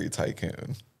literary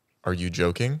tycoon. Are you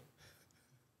joking?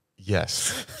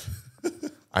 Yes.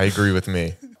 I agree with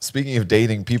me. Speaking of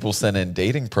dating, people sent in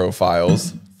dating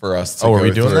profiles for us to Oh, are go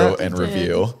we doing through that? and We did.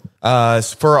 review.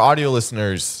 For our audio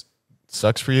listeners,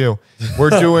 sucks for you. We're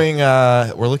doing,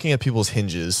 we're looking at people's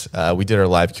hinges. We did our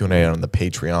live Q&A on the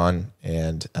Patreon,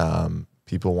 and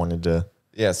people wanted to.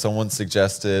 Yeah, someone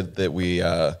suggested that we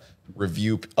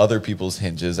review other people's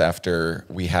hinges after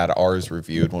we had ours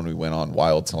reviewed when we went on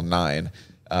Wild Till 9.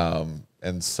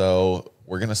 And so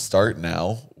we're going to start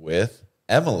now with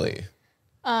Emily.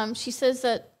 She says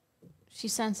that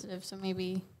she's sensitive, so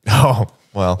maybe. Oh,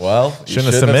 well. Well, you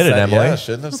shouldn't have submitted, sent, Emily. Yeah,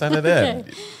 shouldn't have sent it in.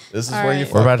 Okay. This is All where you right.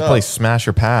 fucked We're about to play up. Smash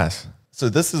or Pass. So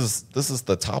this is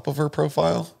the top of her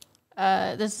profile,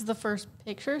 This is the first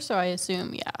picture, so I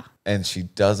assume, yeah. and she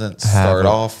doesn't Have start a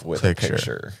off with picture. a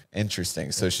picture.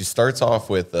 Interesting. So she starts off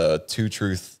with a 2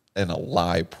 truth and a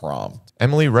lie prompt.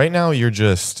 Emily, right now you're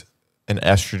just an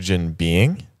estrogen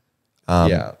being.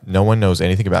 Yeah. No one knows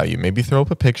anything about you. Maybe throw up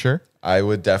a picture, I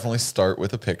would definitely start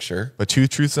with a picture. but 2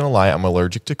 truths and a lie. I'm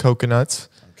allergic to coconuts.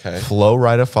 Okay. Flo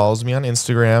Rida follows me on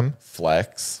Instagram.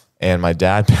 Flex. And my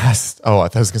dad passed. Oh, I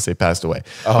thought I was going to say passed away.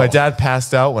 My dad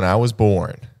passed out when I was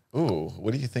born. Ooh,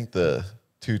 what do you think the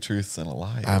 2 truths and a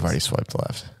lie is? I've already swiped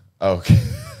left. Okay.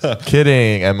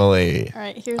 Kidding, Emily. All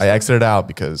right, here's I the- exited out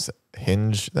because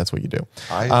Hinge, that's what you do.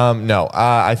 No,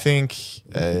 I think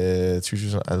 2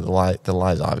 truths, the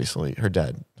lie is obviously her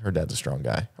dad. Her dad's a strong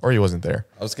guy. Or he wasn't there.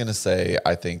 I was going to say,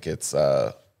 I think it's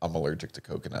I'm allergic to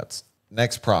coconuts.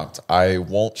 Next prompt. I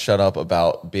won't shut up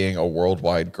about being a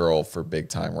worldwide girl for Big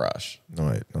Time Rush. No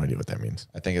idea what that means.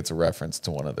 I think it's a reference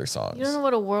to one of their songs. You don't know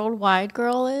what a worldwide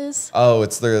girl is? Oh,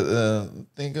 it's their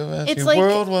think of it. It's like-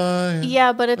 worldwide.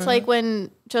 Yeah, but it's like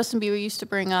when Justin Bieber used to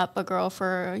bring up a girl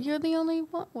for "You're the Only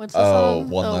One." What's the Oh, song?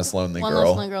 One Less Lonely One Girl. Less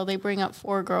Lonely Girl. They bring up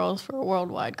 4 girls for a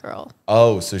worldwide girl.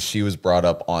 Oh, so she was brought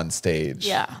up on stage.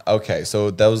 Yeah. Okay,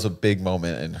 so that was a big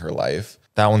moment in her life.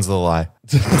 That one's the lie.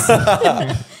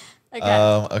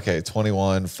 Okay, Okay,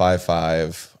 21,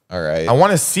 5'5". All right. I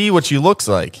want to see what she looks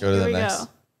like. Go to here the we next.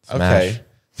 go. Okay.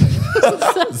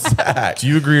 Zach. Do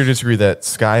you agree or disagree that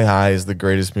Sky High is the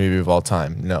greatest movie of all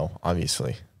time? No,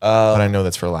 obviously. But I know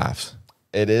that's for laughs.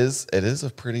 It is a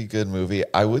pretty good movie.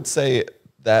 I would say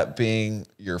that being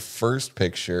your first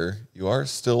picture, you are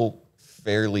still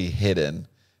fairly hidden.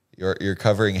 You're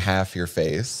covering half your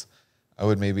face. I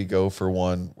would maybe go for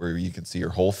one where you can see your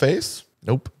whole face.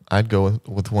 Nope. I'd go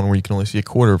with one where you can only see a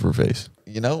quarter of her face.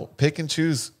 You know, pick and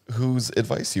choose whose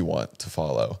advice you want to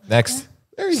follow. Next.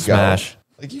 There you Smash. go.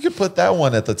 Like you could put that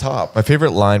one at the top. My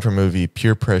favorite line from movie,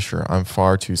 Peer Pressure. I'm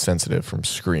far too sensitive from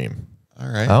Scream. All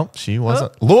right. Oh, she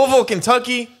wasn't. Louisville,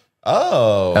 Kentucky.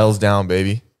 Oh. L's down,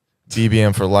 baby.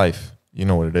 BBM for life. You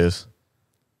know what it is.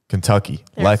 Kentucky.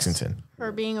 There's Lexington.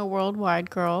 her being a worldwide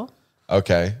girl.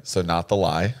 Okay. So not the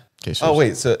lie. Okay, so Oh,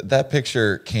 wait. So that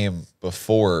picture came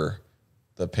before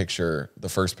the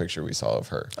first picture we saw of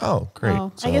her. Oh, great.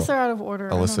 Oh, So I guess they're out of order.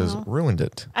 Alyssa's ruined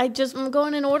it. I'm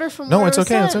going in order from. No, where it's it was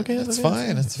okay. It's sent. okay. It's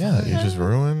fine. It's Yeah, fine. you just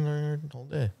ruined her whole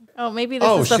day. Oh, maybe this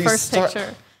Oh, is the she first start-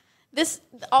 picture.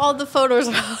 All the photos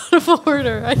are out of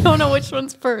order. I don't know which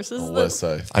one's first. This is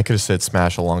Alyssa. I could have said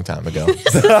smash a long time ago.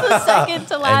 the second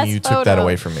to last and you photo. took that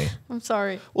away from me. I'm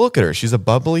sorry. Look at her. She's a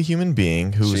bubbly human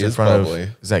being who's She in is front bubbly. of.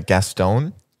 Is that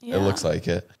Gaston? Yeah. It looks like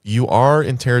it. You are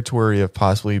in territory of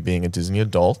possibly being a Disney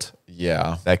adult.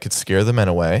 Yeah. That could scare the men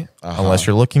away, unless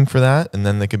you're looking for that, and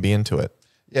then they could be into it.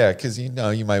 Yeah, because you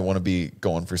might want to be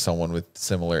going for someone with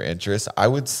similar interests. I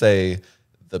would say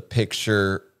the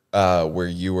picture where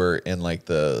you were in like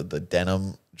the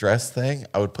denim dress thing,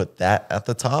 I would put that at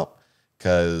the top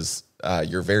because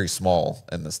you're very small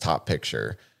in this top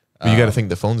picture. But you got to think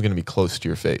the phone's going to be close to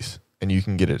your face, and you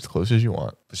can get it as close as you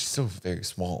want. But she's still very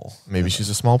small. Maybe she's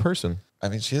a small person. I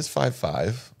mean, she is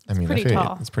 5'5". I mean, pretty I feel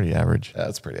tall. it's pretty average.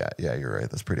 That's pretty. Yeah, you're right.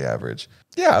 That's pretty average.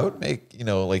 Yeah, I would make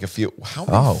like a few. How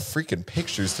many Oh. freaking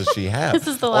pictures does she have? This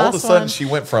is the All of a last sudden, one. she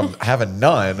went from having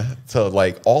none to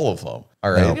like all of them.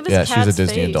 All right. No, Look at this yeah, she's a cat's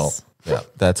Disney face. adult. Yeah,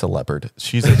 that's a leopard.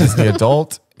 She's a Disney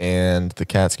adult, and the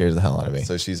cat scares the hell out of me.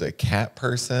 So she's a cat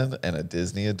person and a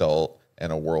Disney adult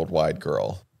and a worldwide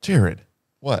girl. Jared,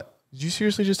 What? did you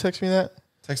seriously just text me that?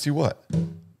 Text you what?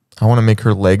 I want to make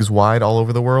her legs wide all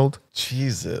over the world.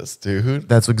 Jesus, dude.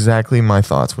 That's exactly my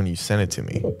thoughts when you sent it to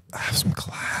me. Have some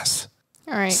class.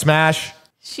 All right. Smash.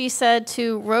 She said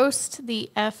to roast the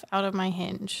F out of my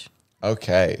hinge.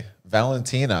 Okay.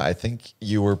 Valentina, I think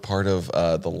you were part of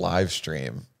the live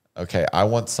stream. Okay. I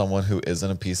want someone who isn't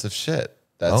a piece of shit.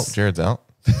 That's Jared's out.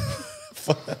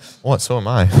 What? So am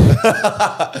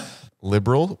I.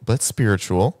 Liberal, but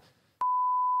spiritual.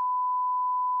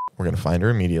 We're going to find her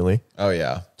immediately. oh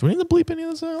yeah, Do we need to bleep any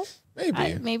of this out?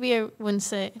 maybe. Maybe I wouldn't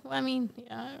say. Well, I mean,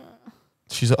 yeah. I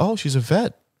don't know. She's a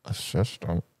vet.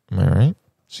 Assistant. Am I right?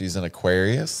 She's an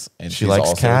Aquarius, and She she's likes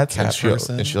also cats, a cat and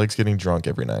person. she likes getting drunk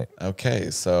every night. Okay,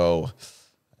 so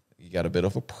you got a bit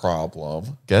of a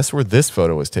problem. Guess where this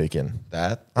photo was taken?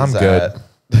 That I'm is good.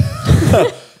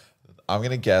 I'm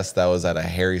gonna guess that was at a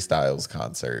Harry Styles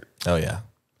concert. Oh yeah,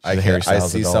 I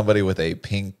see somebody with a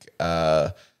pink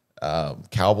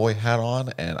cowboy hat on,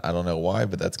 and I don't know why,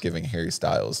 but that's giving Harry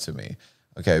Styles to me.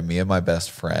 Okay, me and my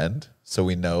best friend. So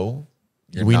we know.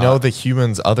 We know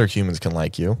that other humans can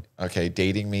like you. Okay,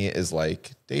 dating me is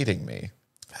like dating me.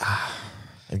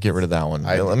 And get rid of that one.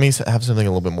 Let me have something a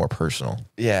little bit more personal.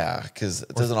 Yeah, because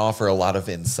it doesn't offer a lot of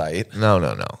insight. No.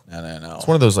 No. It's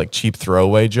one of those like cheap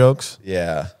throwaway jokes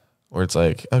Yeah. where it's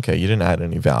like, okay, you didn't add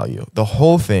any value. The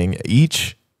whole thing,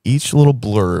 each little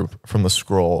blurb from the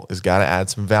scroll has got to add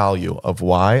some value of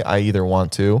why I either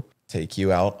want to Take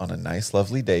you out on a nice,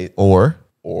 lovely date or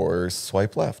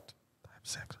swipe left. have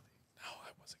sex with you. No, I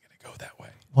wasn't going to go that way.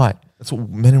 Why? That's what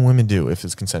men and women do if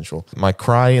it's consensual. My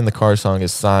Cry in the Car song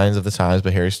is Signs of the Times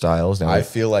by Harry Styles. Now I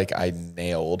feel like I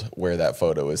nailed where that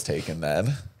photo was taken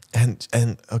then.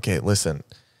 And okay, listen.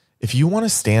 If you want to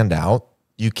stand out,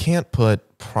 you can't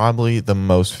put probably the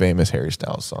most famous Harry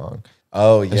Styles song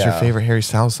Oh, yeah. as your favorite Harry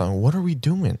Styles song. What are we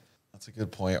doing? That's a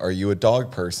good point. Are you a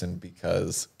dog person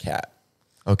because cat?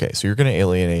 Okay, so you're going to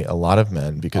alienate a lot of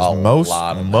men because A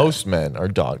lot of most men are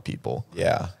dog people,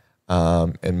 Yeah.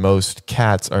 and most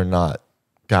cats are not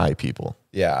guy people.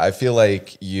 Yeah, I feel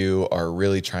like you are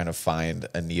really trying to find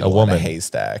a needle in a woman.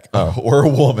 haystack. Or a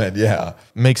woman, yeah.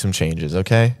 Make some changes,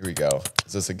 okay? Here we go.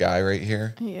 Is this a guy right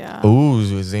here? Yeah. Ooh,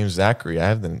 his name's Zachary. I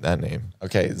have that name.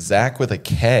 Okay, Zach with a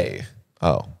K.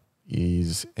 Oh,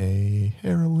 he's a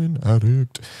heroin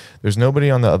addict. There's nobody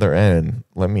on the other end.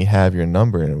 Let me have your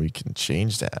number and we can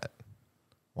change that.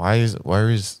 Why is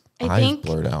eyes think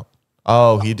blurred out?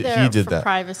 Oh, he did For that.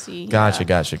 privacy. Gotcha.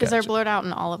 Because they're blurred out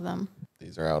in all of them.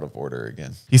 These are out of order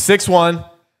again. He's 6'1".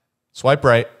 Swipe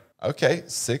right. Okay,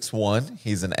 6'1".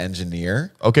 He's an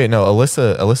engineer. Okay, no,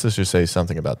 Alyssa should say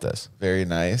something about this. Very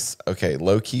nice. Okay,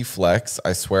 low key flex.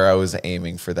 I swear I was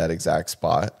aiming for that exact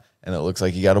spot, and it looks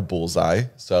like he got a bullseye.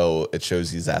 So it shows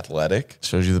he's athletic,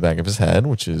 Shows you the back of his head,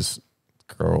 which is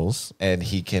girls. and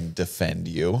he can defend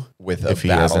you with a If he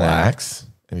has battle an axe. axe,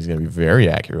 and he's going to be very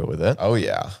accurate with it. Oh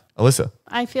yeah, Alyssa,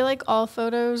 I feel like all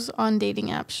photos on dating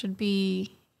apps should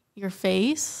be your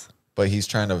face. but he's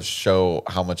trying to show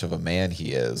how much of a man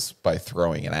he is by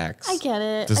throwing an axe. I get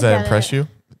it. does that impress you?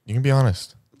 You can be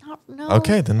honest. No.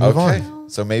 Okay, then move Okay, on.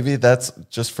 so maybe that's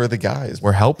just for the guys.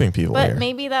 We're helping people But here.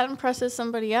 maybe that impresses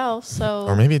somebody else. So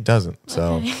Or maybe it doesn't.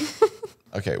 So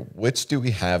Okay, which do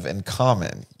we have in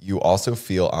common? You also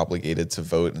feel obligated to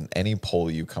vote in any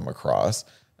poll you come across.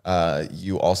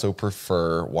 You also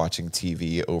prefer watching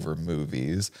TV over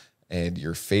movies, and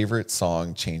your favorite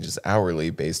song changes hourly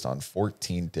based on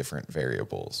 14 different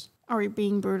variables. are we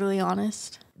being brutally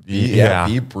honest? yeah.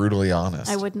 Be brutally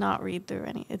honest. I would not read through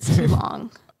any. It's too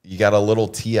long. You got a little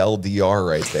TLDR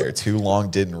right there. Too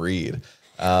long, didn't read.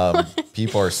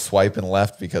 People are swiping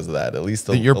left because of that. At least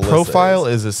Your Alyssa profile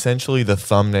is essentially the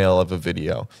thumbnail of a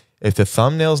video. If the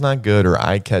thumbnail's not good or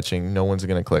eye-catching, no one's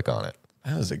going to click on it.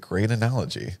 That was a great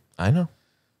analogy. I know.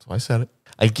 That's why I said it.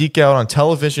 I geek out on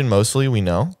television mostly, we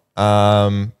know.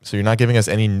 So you're not giving us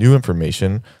any new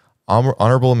information.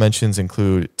 Honorable mentions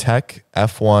include tech,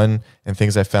 F1, and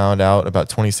things I found out about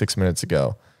 26 minutes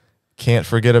ago. Can't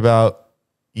forget about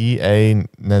E.A.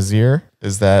 Nazir.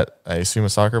 Is that, I assume, a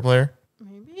soccer player?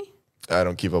 Maybe. I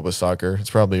don't keep up with soccer. It's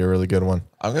probably a really good one.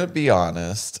 I'm going to be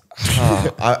honest.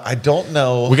 I don't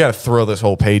know. We got to throw this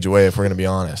whole page away if we're going to be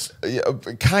honest. Yeah,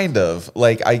 kind of.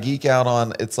 Like, I geek out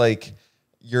on, it's like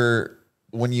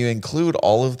when you include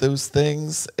all of those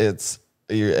things, it's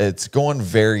going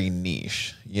very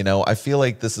niche. You know, I feel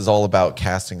like this is all about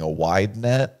casting a wide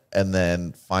net and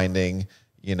then finding,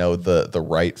 the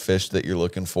right fish that you're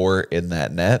looking for in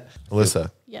that net.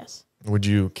 Alyssa, Yes. would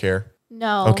you care?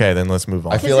 No. Okay, then let's move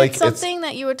on. I Because feel like it's something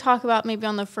that you would talk about maybe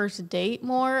on the first date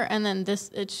more, and then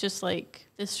it's just like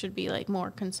this should be like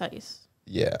more concise.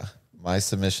 Yeah. My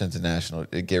submission to national,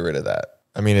 get rid of that.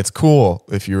 I mean, it's cool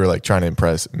if you were like trying to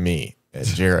impress me and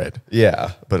Jared.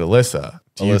 Yeah. But Alyssa,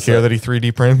 do you Alyssa. care that he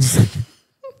 3D prints?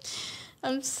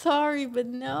 I'm sorry, but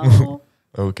no.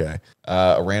 Okay.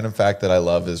 A random fact that I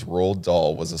love is Roald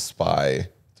Dahl was a spy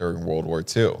during World War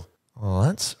II. Well,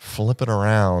 let's flip it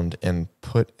around and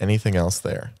put anything else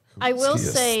there. I will Who's he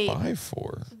a say spy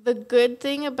for? the good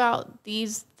thing about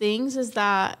these things is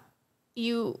that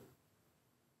you're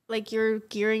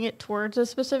gearing it towards a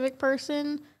specific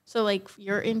person. So like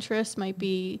your interest might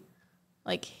be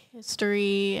like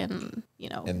history and,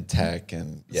 In tech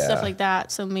and stuff like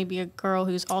that. So maybe a girl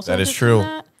who's also That is interested in true.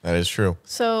 that. That is true.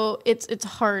 So it's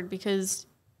hard because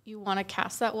you want to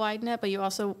cast that wide net, but you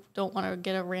also don't want to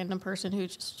get a random person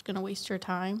who's just going to waste your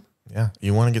time. Yeah.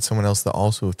 You want to get someone else that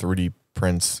also 3D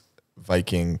prints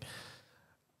Viking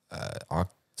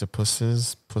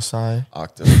octopuses, pussi,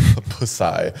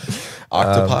 Octopusi.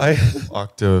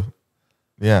 Octopi?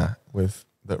 yeah, with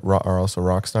that are also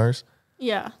rock stars.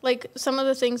 Yeah, like some of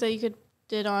the things that you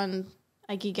did on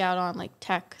I Geek Out on, like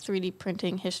tech, 3D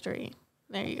printing, history.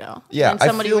 There you go. Yeah, and I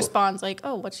somebody feel- responds like,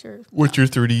 "Oh, what's your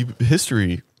 3D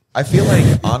history? I feel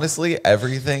like honestly,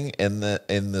 everything in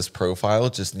this profile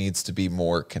just needs to be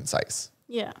more concise.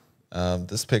 yeah?"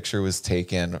 This picture was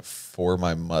taken for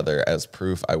my mother as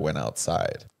proof I went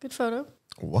outside. Good photo.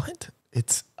 What?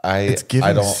 It's I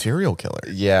giving don't. serial killer.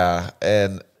 Yeah,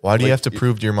 and Why do you like, have to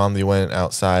prove to your mom that you went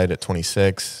outside at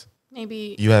 26?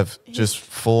 Maybe You have just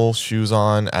full shoes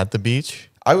on at the beach?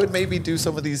 I would maybe do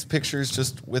some of these pictures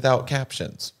just without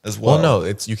captions as well. Well,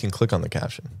 no, you can click on the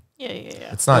caption. yeah.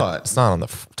 It's not No, it's not on the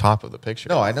top of the picture.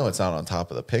 No, I know it's not on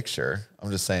top of the picture.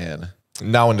 I'm just saying.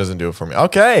 That one doesn't do it for me.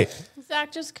 Okay.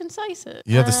 Zach, just concise it.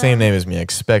 You have the same name as me. I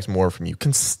expect more from you.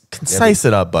 Concise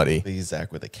it up, buddy. Please,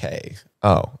 Zach with a K.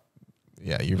 Oh.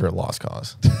 Yeah, you're a lost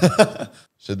cause.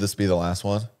 Should this be the last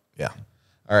one? Yeah.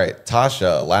 All right,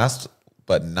 Tasha, last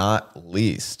but not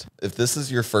least. If this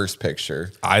is your first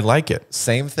picture, I like it.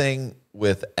 same thing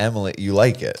with Emily. You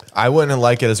like it. I wouldn't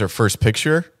like it as her first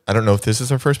picture. I don't know if this is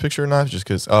her first picture or not, just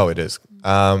because, it is.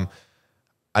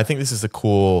 I think this is a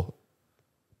cool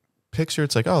picture.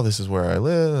 It's like, oh, this is where I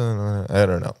live. I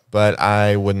don't know. But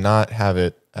I would not have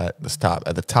it at the top.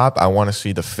 At the top, I want to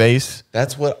see the face.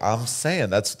 That's what I'm saying.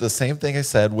 That's the same thing I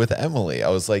said with Emily. I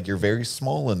was like, you're very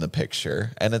small in the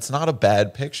picture, and it's not a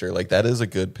bad picture. Like, that is a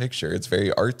good picture. It's very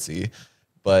artsy.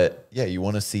 But yeah, you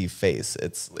want to see face.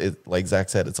 It's like Zach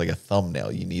said, it's like a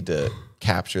thumbnail. You need to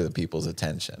capture the people's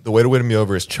attention. The way to win me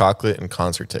over is chocolate and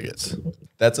concert tickets.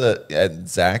 And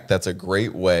Zach, that's a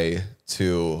great way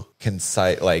to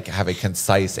have a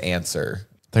concise answer.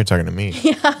 They're talking to me.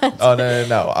 Oh,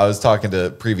 no. I was talking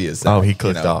to previous Zach, Oh, he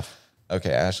clicked off.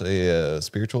 Okay, Ashley,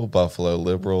 spiritual buffalo,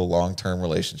 liberal, long-term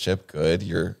relationship. Good.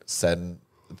 You're setting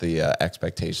the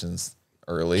expectations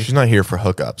early. She's not here for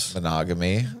hookups.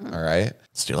 Monogamy. All right.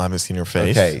 Still haven't seen her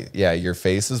face. Okay. Yeah, your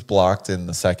face is blocked in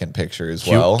the second picture as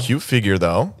well. Cute figure,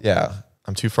 though. Yeah.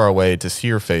 I'm too far away to see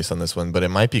her face on this one, but it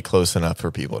might be close enough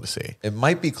for people to see. It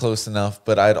might be close enough,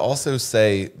 but I'd also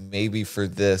say maybe for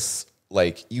this,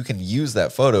 like, you can use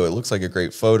that photo. It looks like a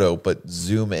great photo, but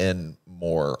zoom in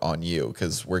more on you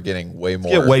because we're getting way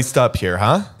more. Get waist up here,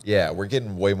 huh? Yeah, we're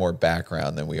getting way more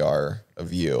background than we are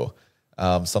of you.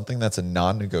 Something that's a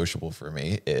non-negotiable for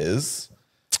me is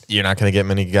You're not going to get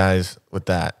many guys with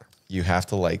that. you have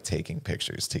to like taking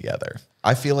pictures together.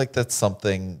 I feel like that's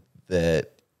something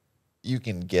that you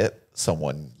can get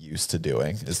someone used to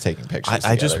doing is taking pictures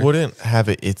I just together. wouldn't have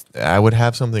it. I would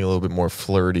have something a little bit more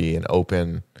flirty and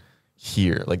open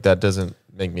here. Like that doesn't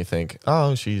make me think,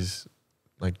 oh, she's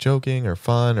like joking or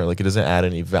fun, or like it doesn't add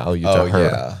any value to her.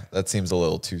 Yeah, that seems a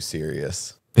little too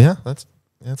serious. Yeah, that's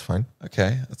fine.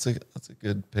 Okay, that's a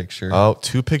good picture. Oh,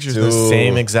 two pictures in the Dude.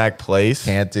 same exact place.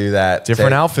 Can't do that.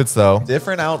 Different Take- outfits though.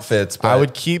 Different outfits. But I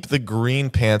would keep the green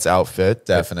pants outfit.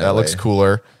 Definitely. That looks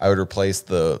cooler. I would replace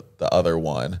the other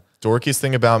one. Dorkiest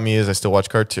thing about me is I still watch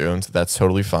cartoons. That's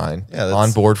totally fine. Yeah, that's-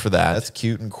 on board for that. That's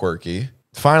cute and quirky.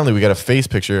 Finally, we got a face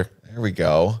picture. There we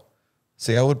go.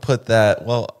 See, I would put that.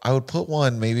 Well, I would put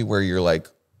one maybe where you're like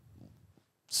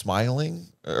smiling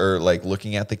or like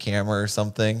looking at the camera or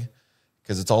something,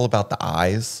 because it's all about the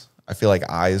eyes. I feel like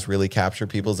eyes really capture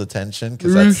people's attention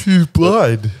because She's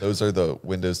blind. those are the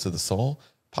windows to the soul,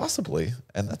 possibly,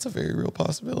 and that's a very real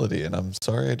possibility. And I'm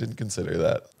sorry I didn't consider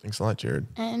that. Thanks a lot, Jared.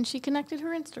 And she connected her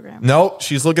Instagram. No,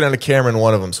 she's looking at a camera in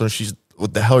one of them. So she's,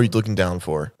 what the hell are you looking down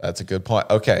for? That's a good point.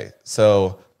 Okay,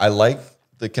 so I like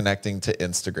the connecting to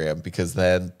Instagram because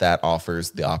then that offers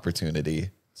the opportunity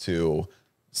to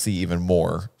see even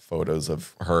more photos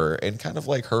of her and kind of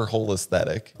like her whole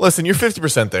aesthetic. Listen, you're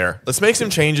 50% there. Let's make some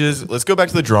changes. Let's go back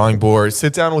to the drawing board.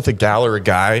 Sit down with a gal or a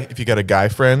guy. If you got a guy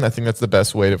friend, I think that's the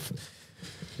best way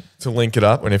to link it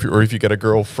up. And if you got a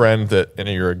girlfriend and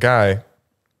you're a guy,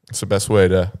 it's the best way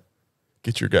to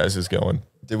get your guys going.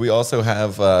 Did we also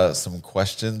have some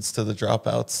questions to the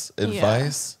Dropouts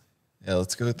advice? Yeah,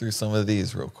 let's go through some of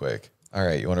these real quick. All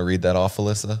right, you want to read that off,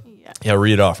 Alyssa? Yeah. Yeah,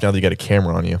 read it off now that you got a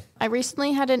camera on you. I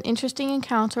recently had an interesting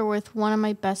encounter with one of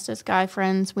my bestest guy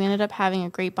friends. We ended up having a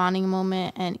great bonding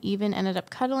moment and even ended up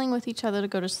cuddling with each other to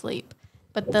go to sleep.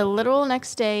 But the literal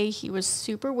next day, he was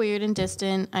super weird and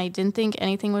distant. I didn't think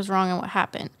anything was wrong in what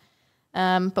happened.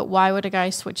 But why would a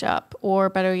guy switch up? Or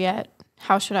better yet,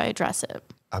 how should I address it?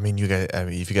 I mean,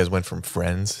 if you guys went from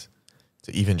friends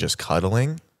to even just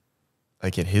cuddling,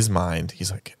 like in his mind,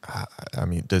 he's like, I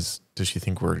mean, does she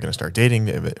think we're gonna start dating,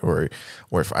 or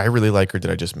if I really like her, did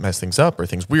I just mess things up? Are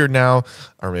things weird now?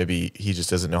 Or maybe he just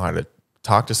doesn't know how to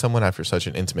talk to someone after such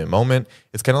an intimate moment.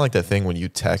 It's kind of like that thing when you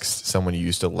text someone you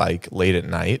used to like late at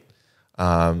night.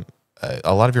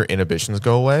 A lot of your inhibitions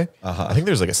go away. I think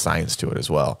there's like a science to it as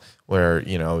well, where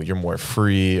you're more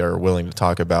free or willing to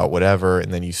talk about whatever,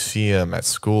 and then you see him at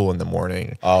school in the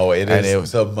morning. Oh, it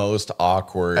is the most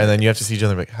awkward. And then you have to see each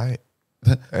other and be like, hi.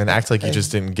 And act like you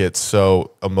just didn't get so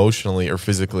emotionally or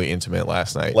physically intimate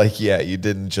last night. Like, yeah, you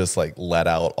didn't just like let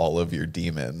out all of your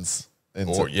demons.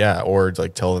 Or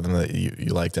like tell them that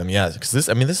you like them. Yeah, because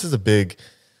this is a big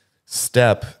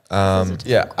step.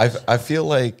 Yeah, I feel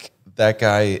like that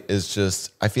guy is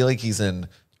just, I feel like he's in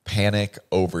panic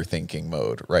overthinking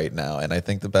mode right now. And I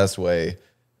think the best way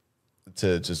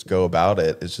to just go about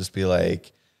it is just be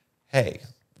like, hey,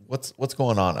 what's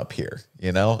going on up here,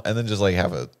 and then just like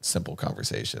have a simple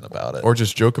conversation about it, or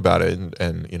just joke about it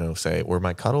and say, were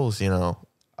my cuddles,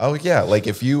 oh yeah, like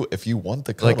if you want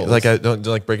the cuddles, like I don't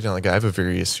like break it down. Like I have a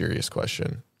very serious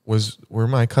question. Were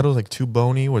my cuddles like too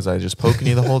bony? Was I just poking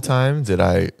you the whole time? Did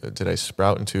I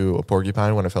sprout into a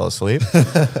porcupine when I fell asleep?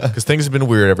 Because things have been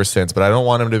weird ever since, but I don't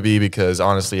want them to be, because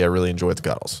honestly I really enjoyed the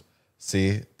cuddles.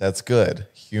 See, that's good.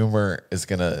 Humor is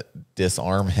gonna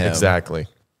disarm him. Exactly.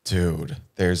 Dude,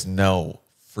 there's no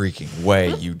freaking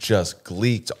way you just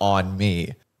gleeked on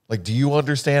me. Like, do you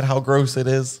understand how gross it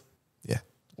is? Yeah.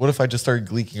 What if I just started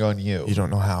gleeking on you? You don't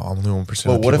know how. I'm the 1%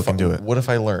 Well, of people can do it. What if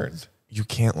I learned? You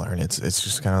can't learn. It's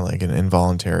just kind of like an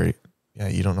involuntary. Yeah,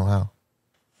 you don't know how.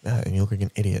 Yeah, and you look like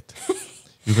an idiot.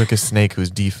 You look like a snake who's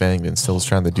defanged and still is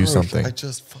trying to do something. I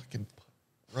just fucking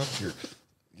rubbed your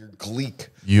gleek.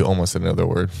 You almost said another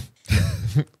word.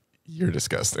 You're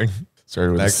disgusting.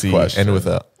 Started with Next a C, question. ended with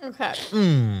a. Okay.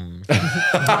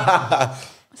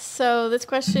 So this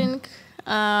question,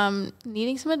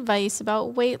 needing some advice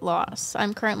about weight loss.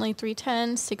 I'm currently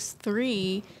 3'10",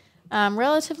 6'3",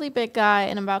 relatively big guy,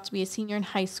 and I'm about to be a senior in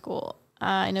high school.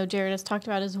 I know Jared has talked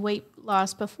about his weight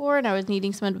loss before, and I was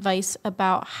needing some advice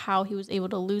about how he was able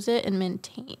to lose it and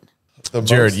maintain.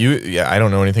 Jared, I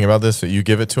don't know anything about this, so you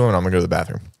give it to him, and I'm gonna go to the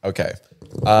bathroom. Okay.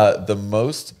 The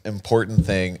most important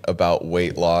thing about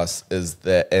weight loss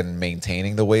and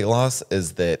maintaining the weight loss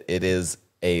is that it is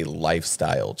a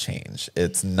lifestyle change.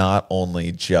 It's not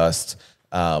only just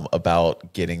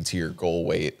about getting to your goal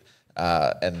weight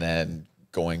and then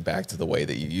going back to the way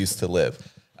that you used to live.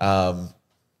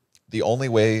 The only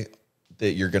way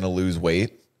that you're going to lose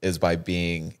weight is by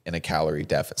being in a calorie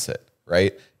deficit,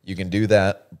 right? You can do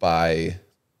that by,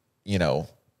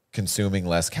 consuming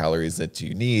less calories that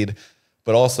you need,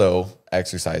 but also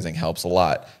exercising helps a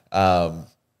lot.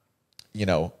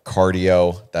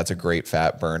 Cardio, that's a great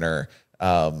fat burner.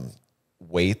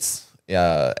 Weights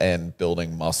and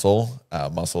building muscle.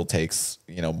 Muscle takes,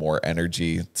 more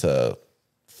energy to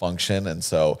function. And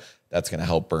so that's going to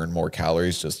help burn more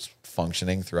calories just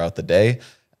functioning throughout the day.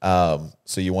 So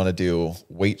you want to do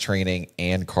weight training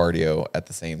and cardio at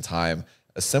the same time.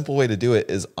 A simple way to do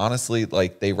it is honestly,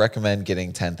 like they recommend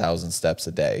getting 10,000 steps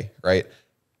a day, right?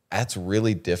 That's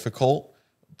really difficult.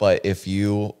 But if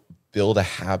you build a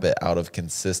habit out of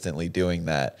consistently doing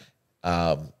that,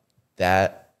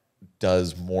 that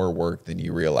does more work than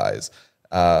you realize.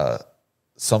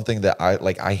 Something that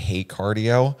I hate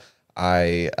cardio.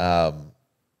 I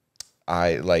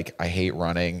hate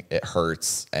running. It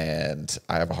hurts and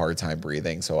I have a hard time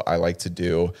breathing. So I like to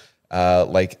do a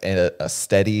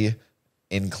steady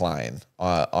incline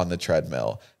on the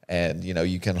treadmill. And,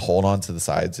 you can hold on to the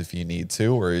sides if you need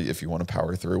to, or if you want to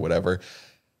power through, whatever.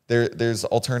 There's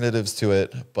alternatives to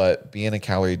it, but being a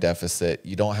calorie deficit,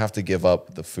 you don't have to give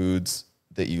up the foods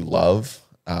that you love.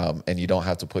 And you don't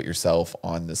have to put yourself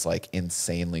on this like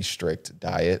insanely strict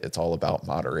diet. It's all about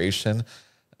moderation.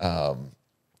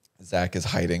 Zach is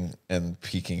hiding and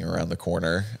peeking around the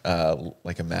corner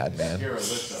like a madman. You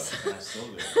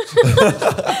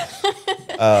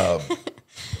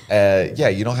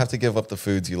don't have to give up the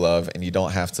foods you love, and you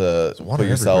don't have to put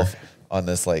yourself on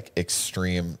this like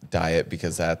extreme diet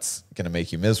because that's going to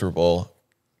make you miserable.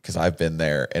 Because I've been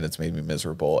there and it's made me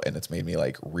miserable and it's made me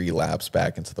like relapse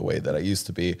back into the way that I used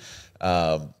to be.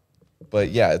 But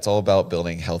yeah, it's all about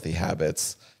building healthy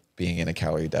habits, being in a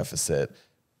calorie deficit,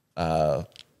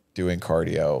 doing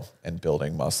cardio and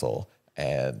building muscle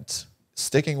and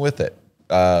sticking with it.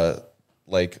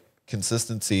 Like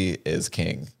consistency is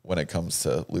king when it comes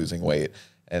to losing weight.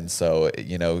 And so,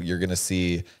 you know, you're going to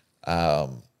see a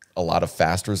lot of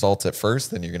fast results at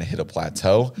first, then you're going to hit a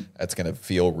plateau. That's going to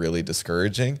feel really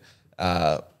discouraging.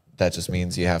 That just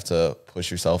means you have to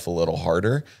push yourself a little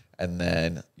harder, and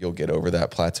then you'll get over that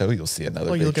plateau. You'll see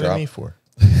another What are you big looking drop. at me for?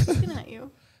 Looking at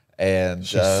you. And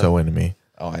She's so into me.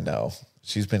 oh, I know.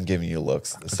 She's been giving you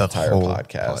looks this The entire whole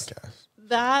podcast.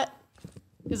 That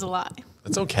is a lie.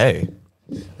 It's okay.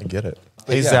 I get it.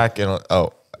 Hey, yeah. Zach.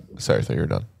 Sorry, I thought you were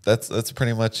done. That's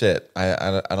pretty much it.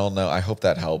 I don't know. I hope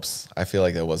that helps. I feel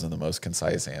like that wasn't the most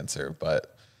concise answer,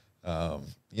 but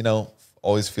you know,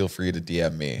 always feel free to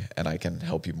DM me and I can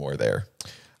help you more there.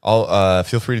 I'll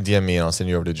feel free to DM me and I'll send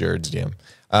you over to Jared's DM.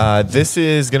 This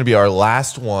is going to be our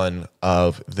last one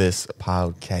of this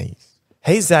podcast.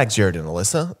 Hey, Zach, Jared, and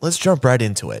Alyssa, let's jump right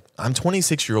into it. I'm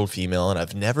 26-year-old female, and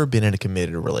I've never been in a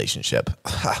committed relationship.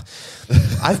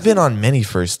 I've been on many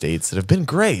first dates that have been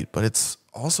great, but it's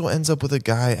also ends up with a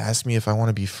guy asking me if I want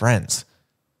to be friends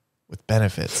with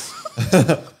benefits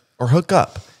or hook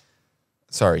up.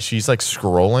 Sorry, she's like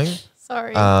scrolling.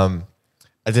 Sorry.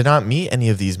 I did not meet any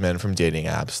of these men from dating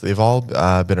apps. They've all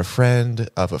been a friend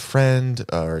of a friend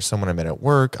or someone I met at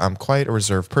work. I'm quite a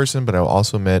reserved person, but I'll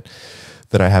also admit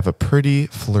that I have a pretty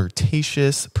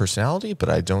flirtatious personality, but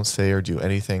I don't say or do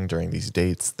anything during these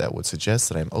dates that would suggest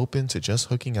that I'm open to just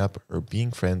hooking up or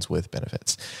being friends with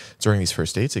benefits. During these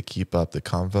first dates, I keep up the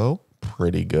convo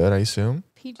pretty good, I assume.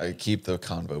 PG. I keep the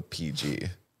convo PG.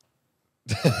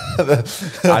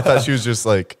 I thought she was just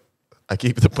like, I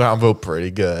keep the convo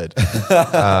pretty good.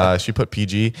 She put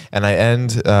PG, and I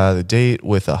end the date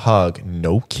with a hug,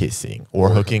 no kissing or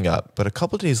hooking up. But a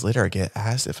couple of days later, I get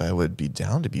asked if I would be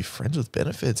down to be friends with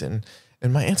benefits, and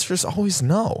my answer is always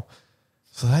no.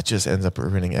 So that just ends up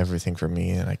ruining everything for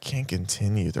me, and I can't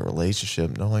continue the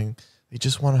relationship knowing they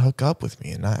just want to hook up with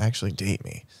me and not actually date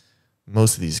me.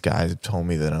 Most of these guys have told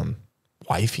me that I'm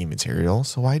wifey material,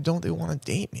 so why don't they want to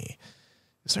date me?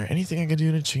 Is there anything I can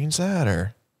do to change that,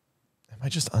 or am I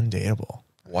just undateable?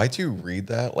 Why'd you read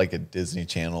that like a Disney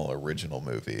Channel original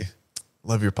movie?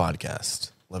 Love your podcast.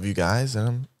 Love you guys, and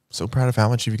I'm so proud of how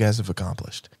much you guys have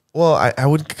accomplished. Well, I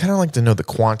would kind of like to know the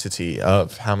quantity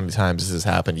of how many times this has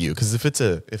happened to you, because if it's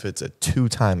a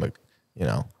 2-time,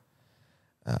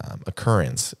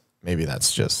 occurrence, maybe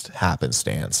that's just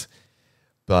happenstance.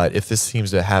 But if this seems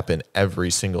to happen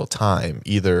every single time,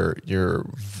 either you're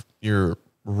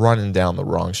running down the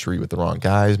wrong street with the wrong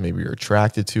guys, maybe you're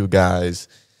attracted to guys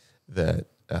that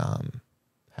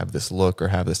have this look or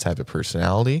have this type of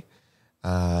personality.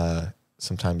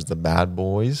 Sometimes the bad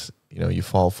boys, you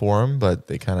fall for them, but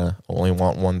they kind of only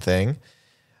want one thing.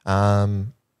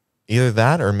 Either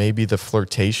that, or maybe the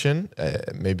flirtation.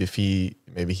 Maybe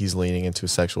he's leaning into a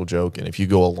sexual joke, and if you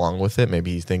go along with it,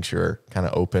 maybe he thinks you're kind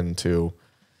of open to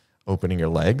opening your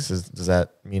legs. Does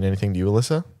that mean anything to you,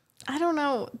 Alyssa? I don't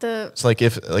know. It's like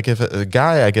if a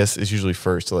guy, I guess, is usually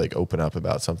first to like open up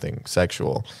about something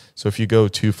sexual. So if you go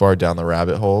too far down the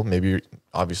rabbit hole, maybe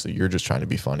obviously you're just trying to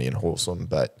be funny and wholesome,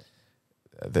 but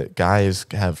the guys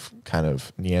have kind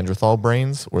of Neanderthal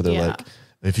brains where they're like,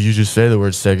 if you just say the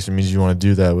word sex, it means you want to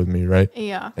do that with me, right?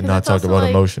 Yeah. And not talk about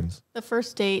emotions. The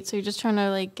first date, so you're just trying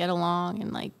to like get along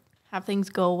and like have things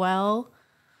go well.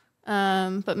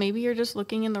 But maybe you're just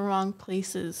looking in the wrong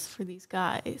places for these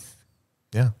guys.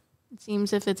 Yeah. It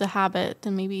seems if it's a habit,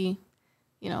 then maybe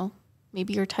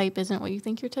your type isn't what you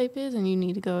think your type is, and you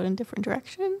need to go in a different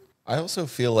direction. I also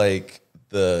feel like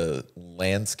the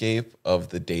landscape of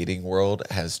the dating world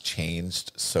has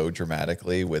changed so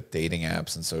dramatically with dating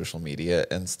apps and social media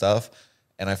and stuff.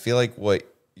 And I feel like what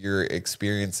you're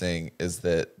experiencing is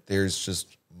that there's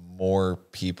just more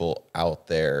people out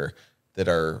there that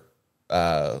are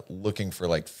looking for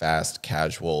like fast,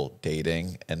 casual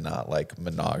dating and not like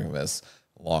monogamous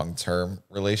long-term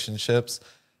relationships.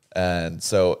 And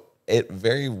so it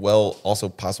very well also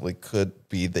possibly could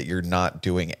be that you're not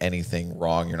doing anything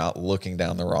wrong. You're not looking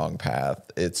down the wrong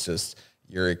path. It's just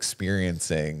you're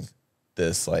experiencing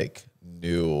this like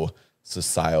new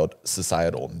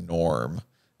societal norm.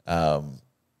 And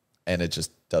it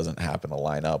just doesn't happen to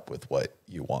line up with what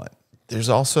you want. There's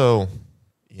also,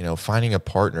 finding a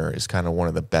partner is kind of one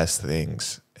of the best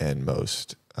things and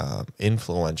most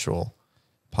influential,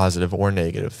 positive or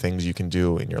negative things you can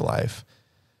do in your life.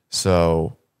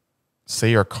 So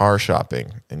say you're car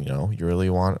shopping and, you really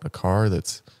want a car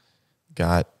that's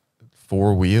got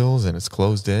 4 wheels and it's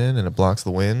closed in and it blocks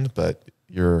the wind, but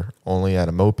you're only at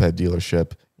a moped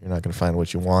dealership. You're not going to find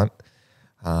what you want.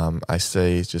 I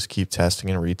say just keep testing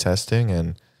and retesting,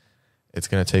 and It's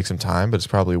going to take some time, but it's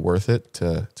probably worth it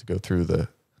to go through the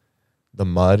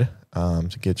mud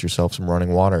to get yourself some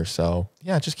running water. So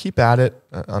yeah, just keep at it.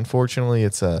 Unfortunately,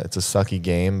 it's a sucky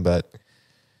game, but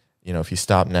you know, if you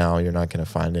stop now, you're not going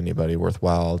to find anybody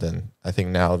worthwhile. And I think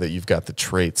now that you've got the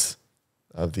traits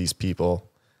of these people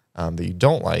that you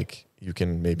don't like, you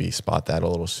can maybe spot that a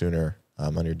little sooner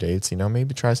on your dates. You know,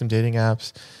 maybe try some dating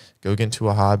apps, go get into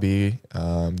a hobby,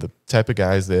 the type of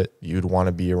guys that you'd want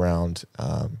to be around.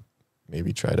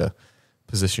 Maybe try to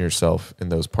position yourself in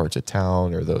those parts of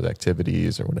town or those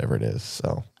activities or whatever it is.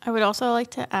 So I would also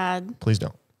like to add please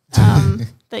don't.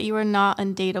 that you are not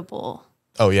undateable.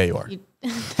 Oh yeah, you are.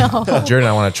 No. Jared and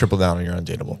I want to triple down on you're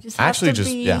undateable. You just have Actually, to just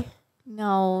be- yeah.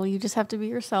 No, you just have to be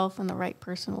yourself and the right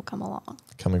person will come along.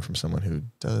 Coming from someone who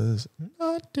does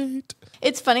not date.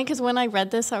 It's funny because when I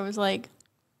read this, I was like,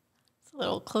 it's a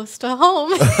little close to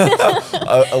home.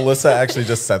 Alyssa actually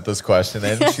just sent this question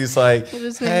in. She's like, It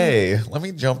is hey, let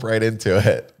me jump right into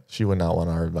it. She would not want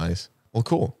our advice. Well,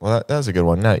 cool. Well, that was a good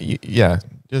one. No, yeah,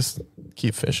 just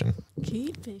keep fishing.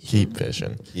 Keep fishing. Keep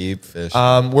fishing. Keep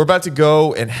fishing. We're about to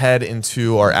go and head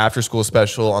into our after school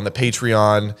special on the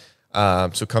Patreon.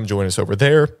 So come join us over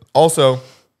there. Also,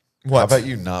 what? How about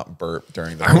you not burp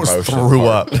during the I almost promotion threw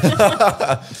part?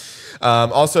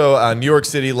 up. Also, New York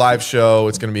City live show.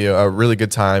 It's going to be a really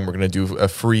good time. We're going to do a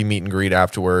free meet and greet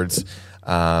afterwards.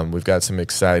 We've got some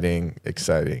exciting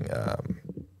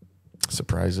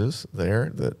surprises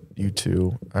there that you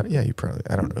two, you probably,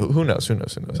 I don't know. Who knows?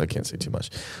 I can't say too much.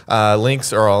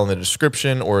 Links are all in the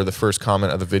description or the first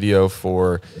comment of the video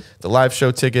for the live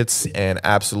show tickets. And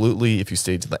absolutely, if you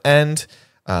stay to the end,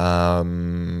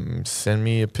 send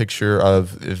me a picture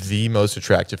of the most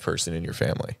attractive person in your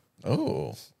family.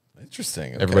 Oh,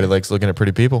 interesting. Okay. Everybody likes looking at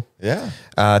pretty people. Yeah.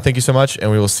 Thank you so much.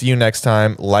 And we will see you next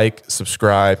time. Like,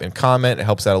 subscribe, and comment. It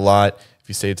helps out a lot. If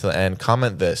you stay to the end,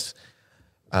 comment this.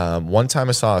 One time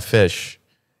I saw a fish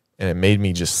and it made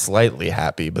me just slightly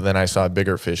happy, but then I saw a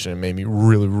bigger fish and it made me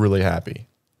really, really happy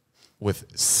with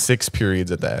 6 periods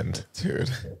at the end.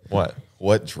 Dude.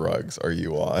 What drugs are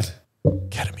you on?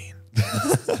 Ketamine.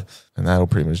 And that'll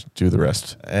pretty much do the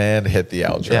rest. And hit the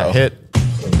outro. Yeah, hit.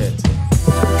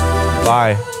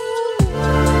 Bye.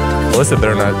 Melissa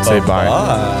better not say bye.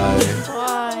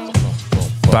 Bye.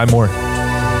 Bye. Bye more.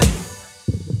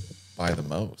 Buy the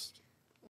most.